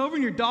you look over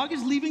and your dog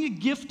is leaving a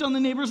gift on the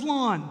neighbor's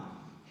lawn.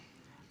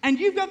 And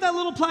you've got that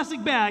little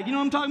plastic bag, you know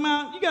what I'm talking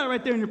about? You got it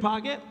right there in your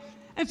pocket.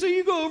 And so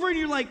you go over and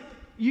you're like,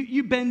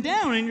 you bend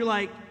down and you're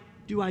like,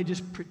 do I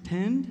just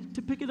pretend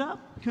to pick it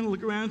up? Kind of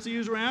look around, see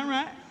who's around,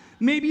 right?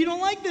 Maybe you don't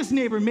like this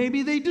neighbor.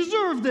 Maybe they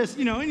deserve this,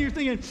 and you're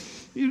thinking,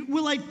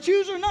 will I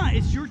choose or not?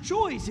 It's your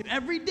choice.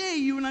 Every day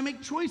you and I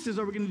make choices.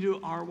 Are we going to do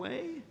it our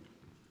way?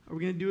 Or are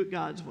we going to do it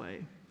God's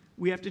way?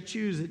 We have to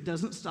choose. It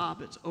doesn't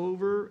stop. It's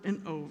over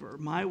and over.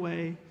 My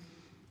way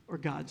or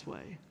God's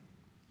way.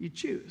 You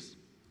choose.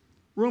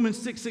 Romans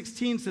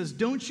 6:16 says,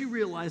 don't you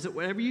realize that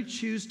whatever you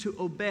choose to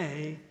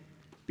obey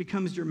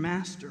becomes your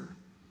master?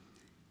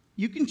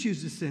 You can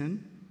choose to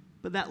sin,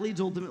 but that leads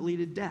ultimately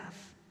to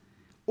death.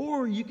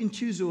 Or you can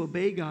choose to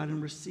obey God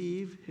and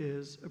receive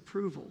his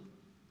approval.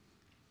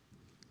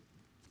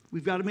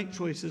 We've got to make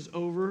choices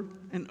over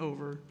and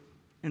over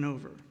and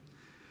over.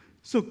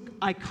 So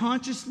I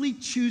consciously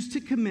choose to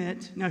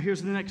commit, now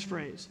here's the next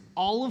phrase,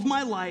 all of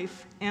my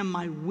life and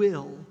my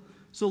will.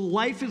 So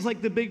life is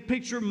like the big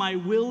picture. My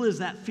will is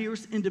that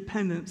fierce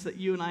independence that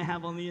you and I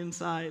have on the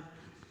inside.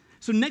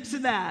 So next to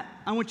that,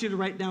 I want you to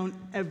write down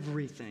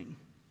everything.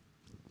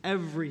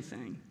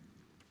 Everything.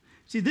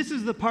 See, this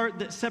is the part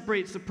that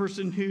separates the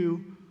person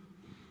who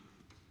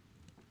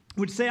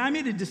would say, I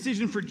made a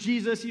decision for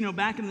Jesus,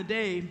 back in the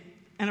day,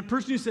 and a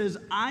person who says,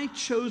 I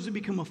chose to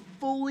become a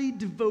fully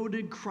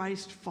devoted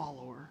Christ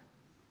follower.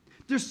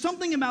 There's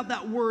something about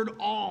that word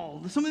all.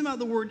 There's something about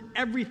the word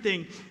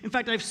everything. In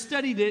fact, I've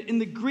studied it. In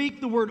the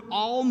Greek, the word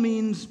all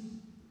means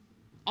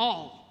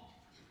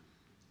all.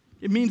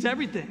 It means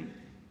everything.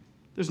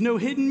 There's no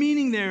hidden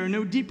meaning there,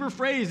 no deeper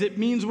phrase. It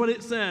means what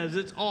it says.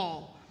 It's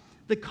all.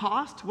 The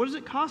cost, what does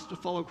it cost to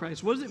follow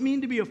Christ? What does it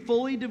mean to be a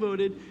fully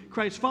devoted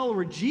Christ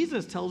follower?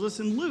 Jesus tells us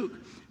in Luke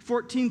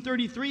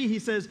 14:33, he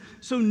says,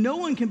 so no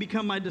one can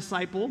become my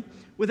disciple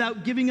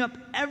without giving up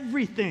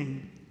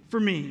everything for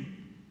me.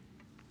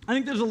 I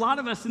think there's a lot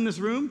of us in this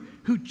room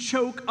who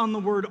choke on the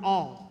word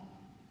all.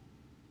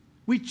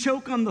 We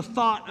choke on the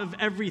thought of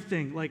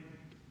everything, like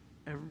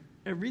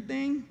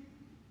everything.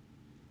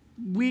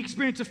 We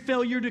experience a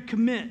failure to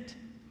commit.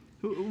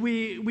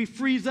 We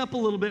freeze up a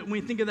little bit when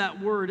we think of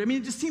that word. I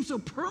mean, it just seems so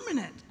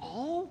permanent.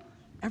 All,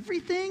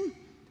 everything.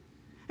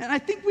 And I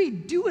think we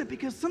do it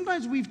because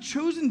sometimes we've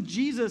chosen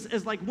Jesus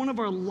as like one of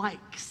our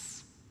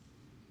likes.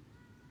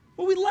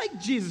 Well, we like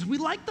Jesus. We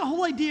like the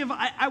whole idea of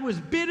I was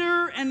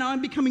bitter and now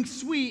I'm becoming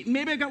sweet.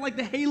 Maybe I got like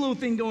the halo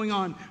thing going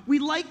on. We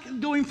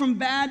like going from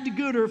bad to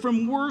good or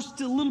from worse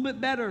to a little bit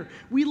better.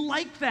 We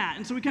like that.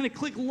 And so we kind of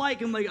click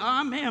like and like,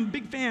 oh man, I'm a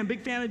big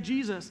fan of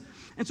Jesus.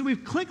 And so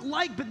we've clicked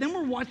like, but then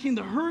we're watching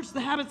the hurts,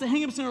 the habits, the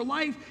hang-ups in our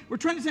life. We're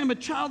trying to say I'm a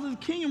child of the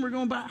King and we're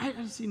going, but I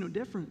see no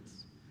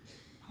difference.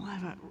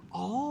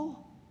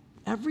 All?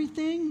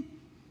 Everything?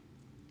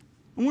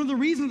 And one of the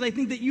reasons I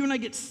think that you and I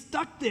get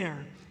stuck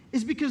there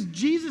is because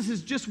Jesus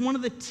is just one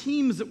of the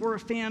teams that we're a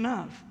fan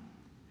of.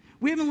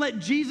 We haven't let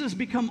Jesus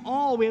become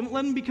all. We haven't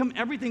let him become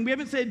everything. We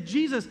haven't said,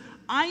 Jesus,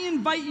 I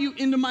invite you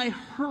into my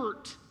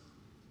hurt.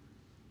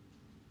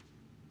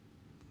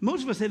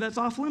 Most of us say that's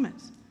off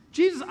limits.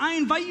 Jesus, I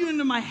invite you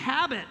into my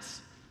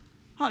habits.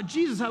 Oh,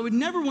 Jesus, I would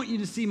never want you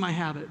to see my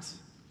habits.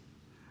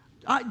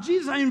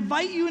 Jesus, I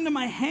invite you into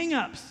my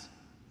hang-ups,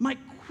 my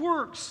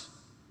quirks,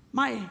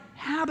 my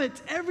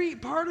habits, every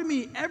part of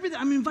me, everything.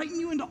 I'm inviting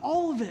you into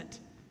all of it.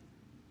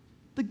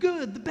 The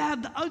good, the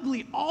bad, the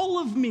ugly, all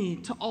of me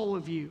to all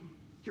of you.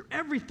 You're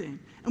everything.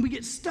 And we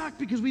get stuck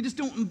because we just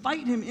don't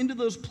invite him into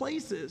those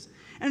places.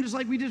 And it's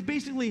like we just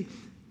basically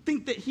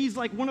think that he's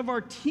like one of our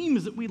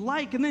teams that we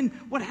like. And then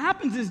what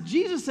happens is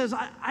Jesus says,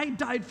 I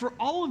died for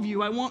all of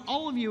you. I want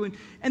all of you.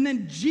 And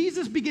then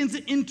Jesus begins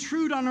to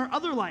intrude on our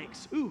other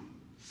likes. Ooh.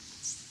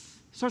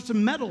 Starts to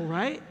meddle,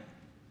 right?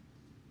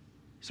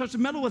 He starts to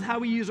meddle with how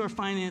we use our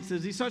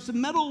finances. He starts to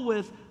meddle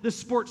with the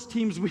sports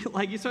teams we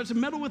like. He starts to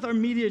meddle with our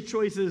media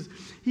choices.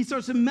 He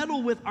starts to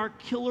meddle with our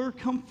killer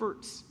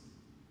comforts,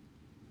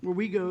 where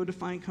we go to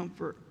find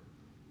comfort.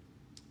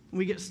 And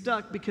we get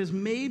stuck because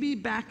maybe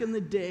back in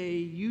the day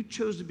you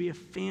chose to be a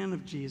fan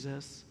of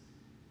Jesus,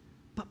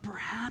 but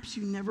perhaps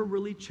you never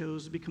really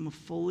chose to become a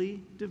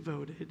fully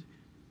devoted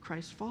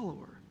Christ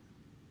follower.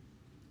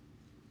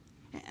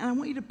 And I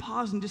want you to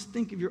pause and just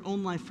think of your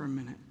own life for a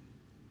minute.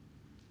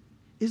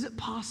 Is it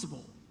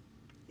possible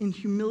in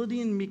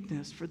humility and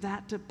meekness for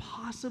that to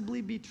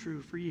possibly be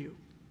true for you?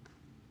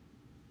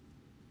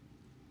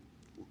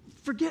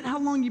 Forget how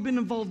long you've been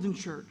involved in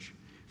church.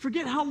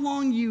 Forget how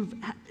long you've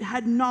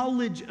had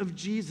knowledge of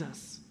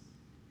Jesus.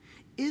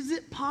 Is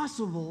it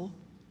possible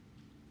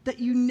that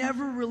you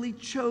never really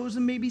chose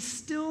and maybe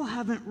still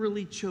haven't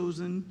really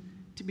chosen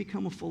to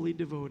become a fully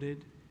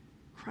devoted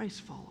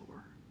Christ follower?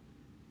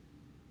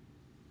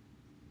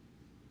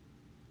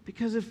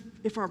 Because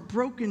if our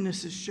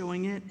brokenness is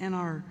showing it and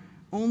our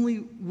only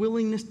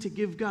willingness to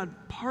give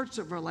God parts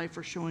of our life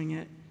are showing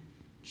it,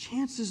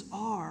 chances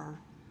are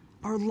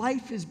our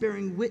life is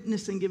bearing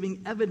witness and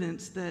giving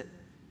evidence that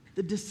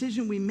the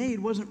decision we made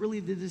wasn't really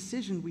the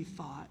decision we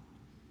thought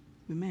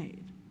we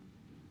made.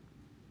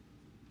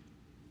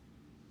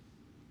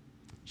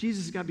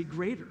 Jesus has got to be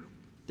greater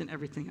than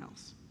everything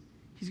else.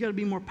 He's got to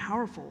be more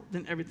powerful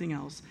than everything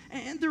else.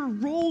 And there are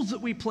roles that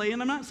we play,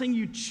 and I'm not saying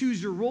you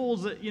choose your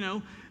roles that,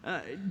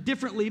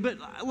 differently, but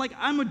like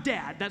I'm a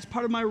dad. That's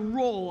part of my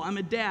role. I'm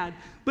a dad.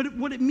 But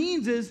what it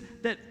means is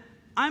that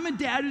I'm a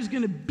dad who's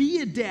going to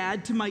be a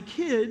dad to my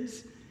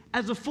kids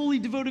as a fully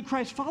devoted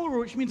Christ follower,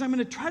 which means I'm going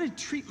to try to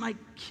treat my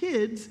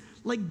kids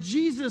like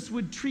Jesus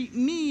would treat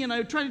me, and I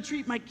would try to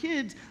treat my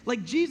kids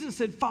like Jesus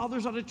said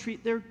fathers ought to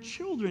treat their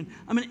children.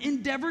 I'm going to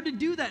endeavor to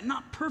do that,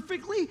 not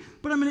perfectly,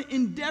 but I'm going to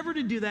endeavor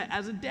to do that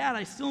as a dad.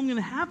 I still am going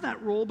to have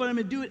that role, but I'm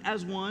going to do it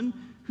as one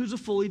who's a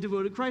fully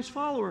devoted Christ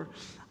follower.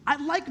 I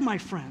like my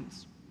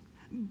friends,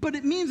 but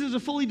it means as a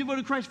fully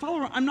devoted Christ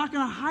follower, I'm not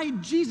going to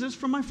hide Jesus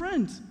from my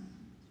friends.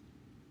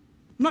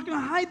 I'm not going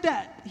to hide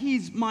that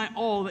he's my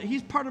all, that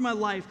he's part of my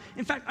life.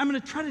 In fact, I'm going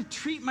to try to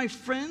treat my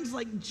friends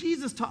like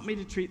Jesus taught me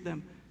to treat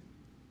them.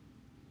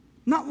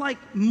 Not like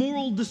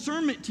moral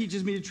discernment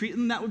teaches me to treat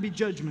them, that would be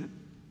judgment.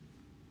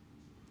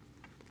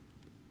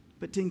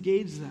 But to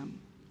engage them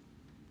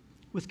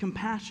with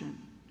compassion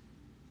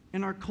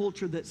in our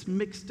culture that's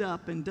mixed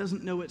up and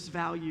doesn't know its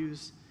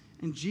values.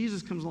 And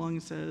Jesus comes along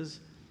and says,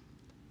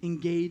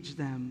 engage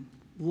them,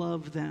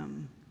 love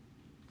them.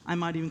 I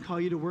might even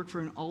call you to work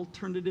for an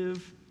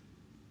alternative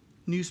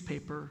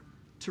newspaper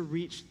to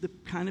reach the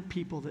kind of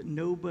people that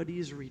nobody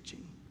is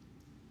reaching.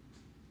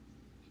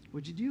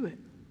 Would you do it?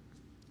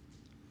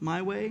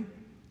 My way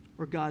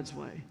or God's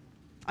way?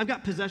 I've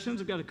got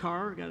possessions, I've got a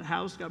car, I've got a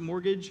house, I've got a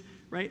mortgage,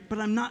 right? But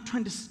I'm not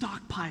trying to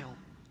stockpile.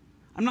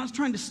 I'm not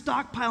trying to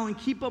stockpile and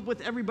keep up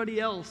with everybody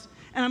else.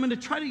 And I'm going to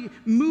try to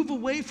move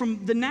away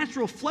from the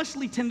natural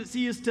fleshly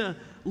tendency is to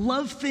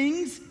love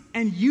things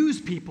and use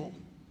people.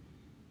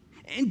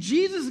 And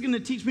Jesus is going to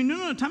teach me,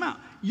 no, time out.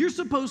 You're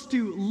supposed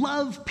to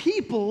love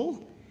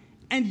people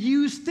and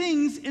use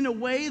things in a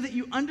way that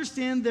you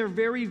understand their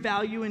very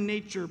value and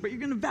nature. But you're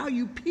going to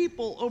value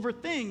people over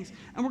things.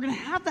 And we're going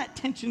to have that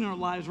tension in our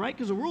lives, right?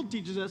 Because the world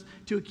teaches us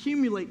to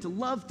accumulate, to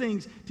love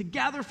things, to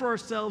gather for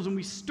ourselves, and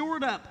we store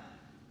it up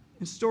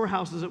in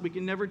storehouses that we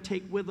can never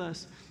take with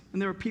us.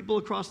 And there are people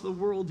across the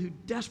world who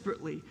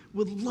desperately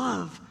would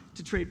love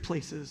to trade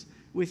places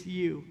with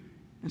you.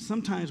 And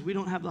sometimes we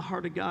don't have the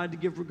heart of God to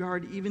give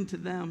regard even to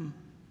them.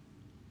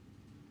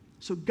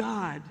 So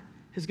God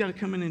has got to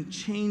come in and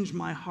change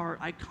my heart.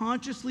 I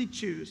consciously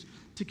choose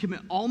to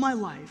commit all my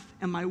life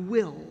and my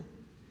will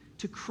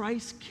to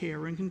Christ's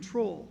care and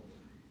control.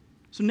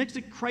 So next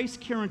to Christ's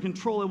care and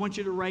control, I want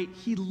you to write,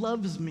 He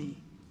loves me.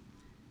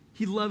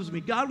 He loves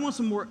me. God wants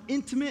a more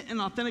intimate and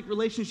authentic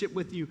relationship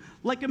with you.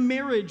 Like a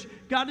marriage,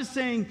 God is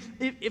saying,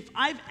 if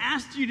I've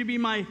asked you to be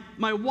my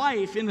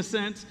wife, in a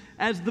sense,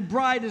 as the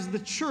bride, as the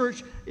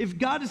church, if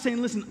God is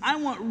saying, listen, I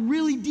want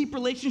really deep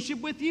relationship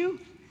with you,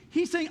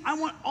 He's saying, I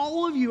want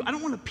all of you. I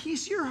don't want a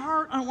piece of your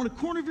heart. I don't want a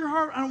corner of your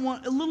heart. I don't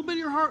want a little bit of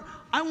your heart.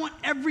 I want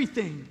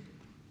everything.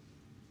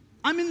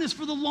 I'm in this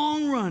for the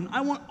long run.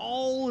 I want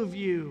all of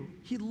you.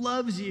 He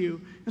loves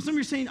you. And some of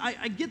you are saying,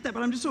 I get that,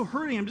 but I'm just so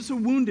hurting. I'm just so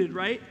wounded,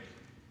 right?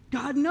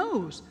 God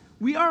knows.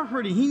 We are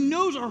hurting. He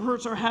knows our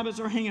hurts, our habits,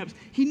 our hang-ups.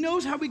 He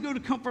knows how we go to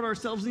comfort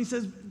ourselves. And He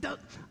says,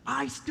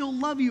 I still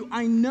love you.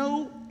 I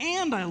know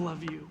and I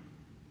love you.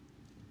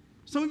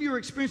 Some of you are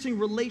experiencing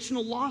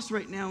relational loss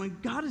right now,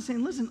 and God is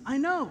saying, listen, I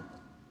know,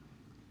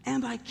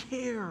 and I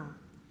care.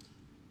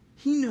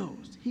 He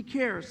knows. He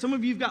cares. Some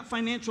of you have got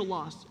financial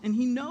loss, and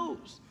He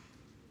knows,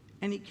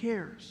 and He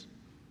cares.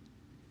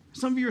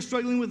 Some of you are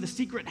struggling with a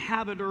secret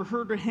habit or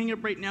hurt or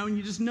hang-up right now, and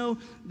you just know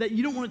that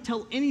you don't want to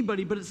tell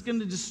anybody, but it's going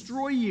to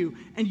destroy you,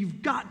 and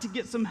you've got to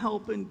get some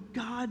help, and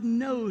God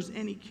knows,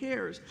 and He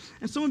cares.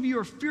 And some of you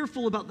are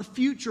fearful about the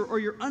future, or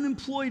you're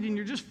unemployed, and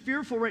you're just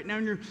fearful right now,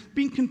 and you're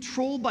being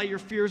controlled by your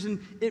fears, and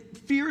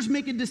fears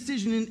make a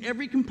decision in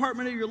every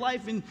compartment of your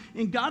life, and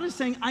God is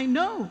saying, I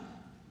know,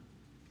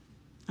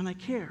 and I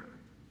care.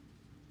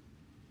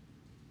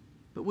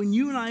 But when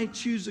you and I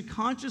choose to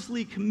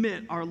consciously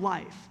commit our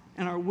life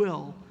and our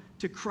will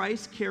to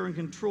Christ's care and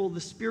control,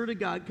 the Spirit of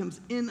God comes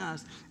in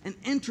us and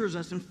enters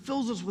us and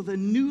fills us with a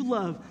new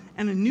love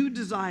and a new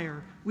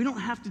desire. We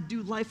don't have to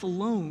do life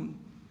alone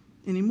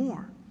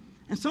anymore.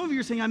 And some of you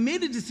are saying, I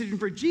made a decision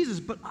for Jesus,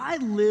 but I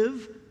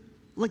live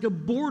like a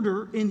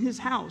boarder in His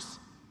house.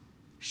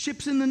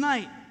 Ships in the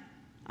night.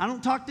 I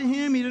don't talk to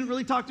Him. He didn't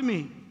really talk to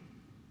me.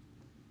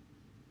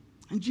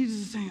 And Jesus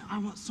is saying, I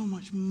want so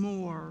much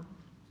more.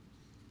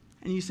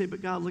 And you say,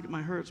 but God, look at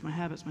my hurts, my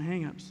habits, my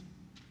hang-ups.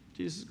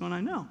 Jesus is going,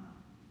 I know.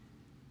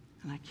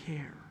 And I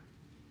care.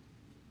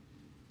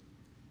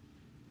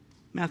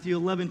 Matthew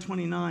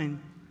 11:29,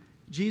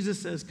 Jesus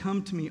says,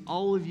 come to me,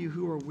 all of you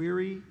who are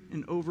weary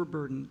and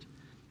overburdened,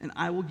 and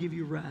I will give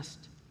you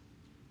rest.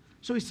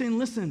 So He's saying,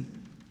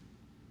 listen,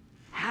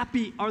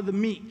 happy are the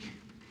meek.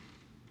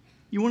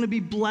 You want to be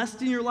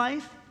blessed in your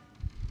life?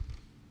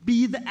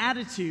 Be the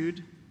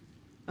attitude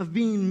of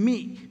being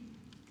meek.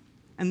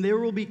 And there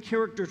will be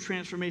character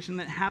transformation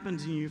that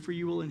happens in you, for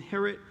you will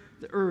inherit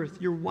the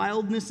earth. Your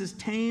wildness is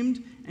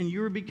tamed, and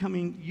you are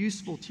becoming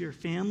useful to your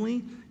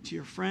family, to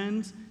your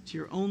friends, to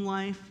your own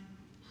life,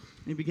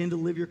 and you begin to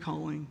live your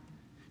calling.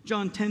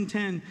 John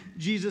 10:10,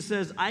 Jesus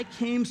says, I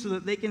came so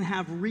that they can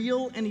have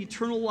real and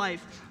eternal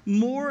life,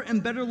 more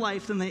and better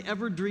life than they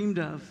ever dreamed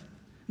of.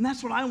 And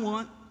that's what I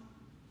want.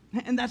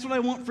 And that's what I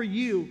want for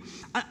you.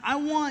 I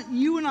want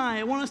you and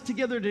I want us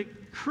together to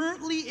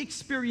currently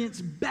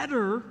experience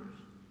better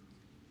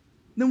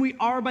than we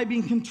are by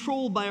being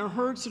controlled by our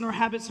hurts and our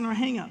habits and our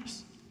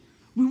hang-ups.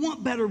 We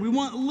want better. We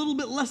want a little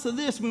bit less of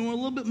this. We want a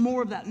little bit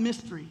more of that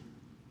mystery.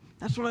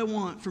 That's what I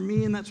want for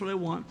me, and that's what I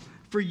want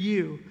for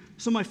you.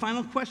 So my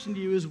final question to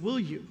you is, will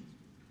you?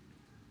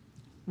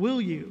 Will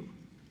you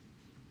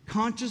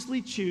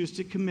consciously choose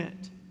to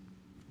commit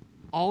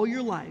all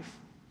your life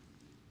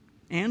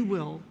and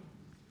will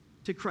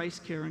to Christ's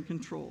care and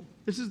control?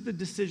 This is the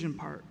decision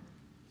part.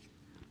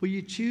 Will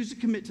you choose to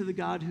commit to the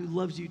God who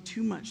loves you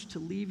too much to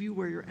leave you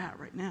where you're at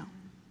right now?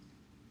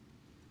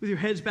 With your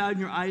heads bowed and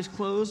your eyes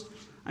closed,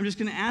 I'm just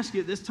going to ask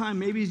you at this time,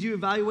 maybe as you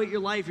evaluate your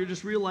life, you're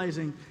just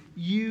realizing,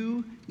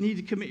 You need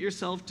to commit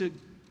yourself to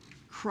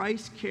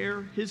Christ's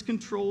care, his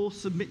control,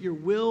 submit your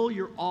will,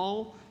 your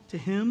all to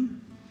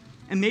him.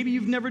 And maybe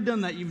you've never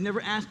done that. You've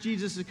never asked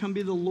Jesus to come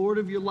be the Lord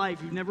of your life.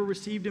 You've never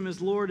received him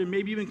as Lord, and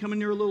maybe you've been coming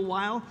here a little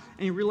while,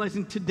 and you're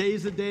realizing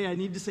today's the day I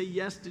need to say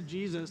yes to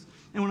Jesus.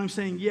 And when I'm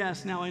saying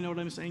yes, now I know what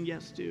I'm saying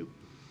yes to.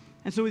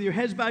 And so with your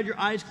heads bowed, your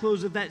eyes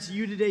closed, if that's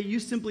you today, you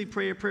simply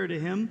pray a prayer to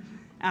him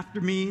after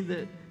me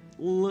that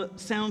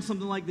sounds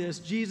something like this.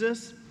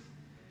 Jesus,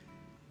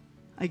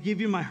 I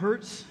give you my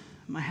hurts,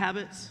 my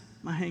habits,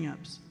 my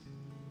hang-ups.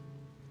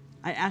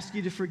 I ask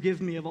you to forgive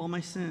me of all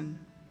my sin.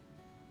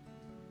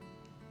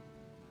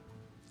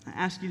 I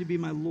ask you to be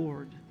my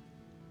Lord.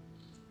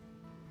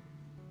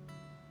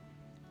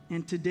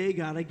 And today,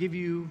 God, I give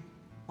you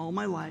all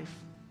my life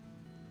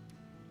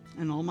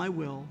and all my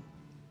will,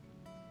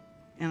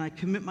 and I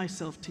commit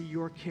myself to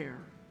your care.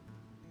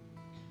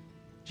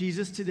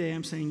 Jesus, today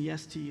I'm saying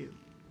yes to you.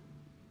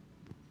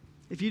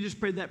 If you just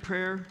prayed that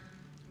prayer,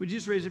 would you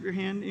just raise up your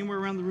hand anywhere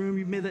around the room?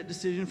 You've made that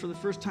decision for the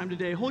first time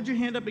today. Hold your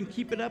hand up and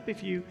keep it up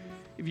if you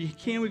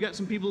can. We've got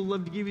some people who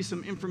love to give you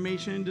some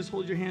information. Just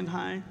hold your hand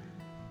high.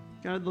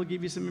 God, they'll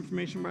give you some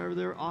information right over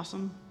there.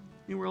 Awesome.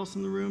 Anywhere else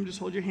in the room, just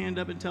hold your hand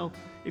up and tell.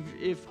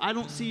 If I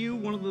don't see you,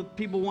 one of the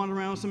people wandering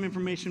around with some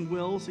information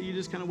will, so you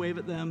just kind of wave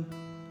at them.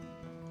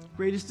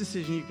 Greatest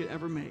decision you could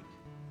ever make.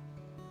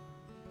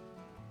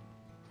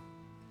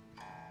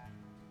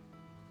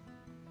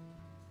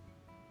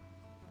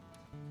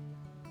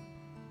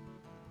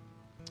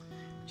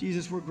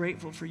 Jesus, we're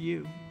grateful for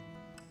you.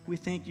 We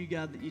thank you,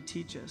 God, that you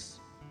teach us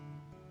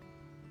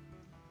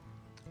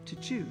to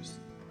choose.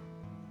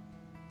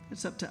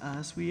 It's up to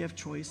us. We have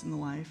choice in the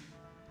life.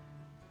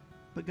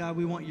 But God,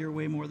 we want your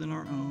way more than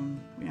our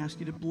own. We ask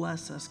you to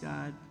bless us,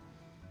 God.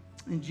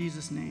 In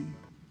Jesus' name,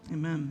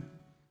 amen.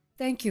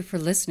 Thank you for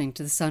listening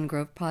to the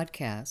Sungrove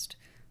Podcast.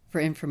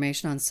 For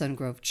information on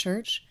Sungrove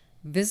Church,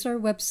 visit our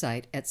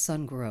website at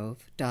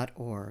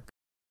sungrove.org.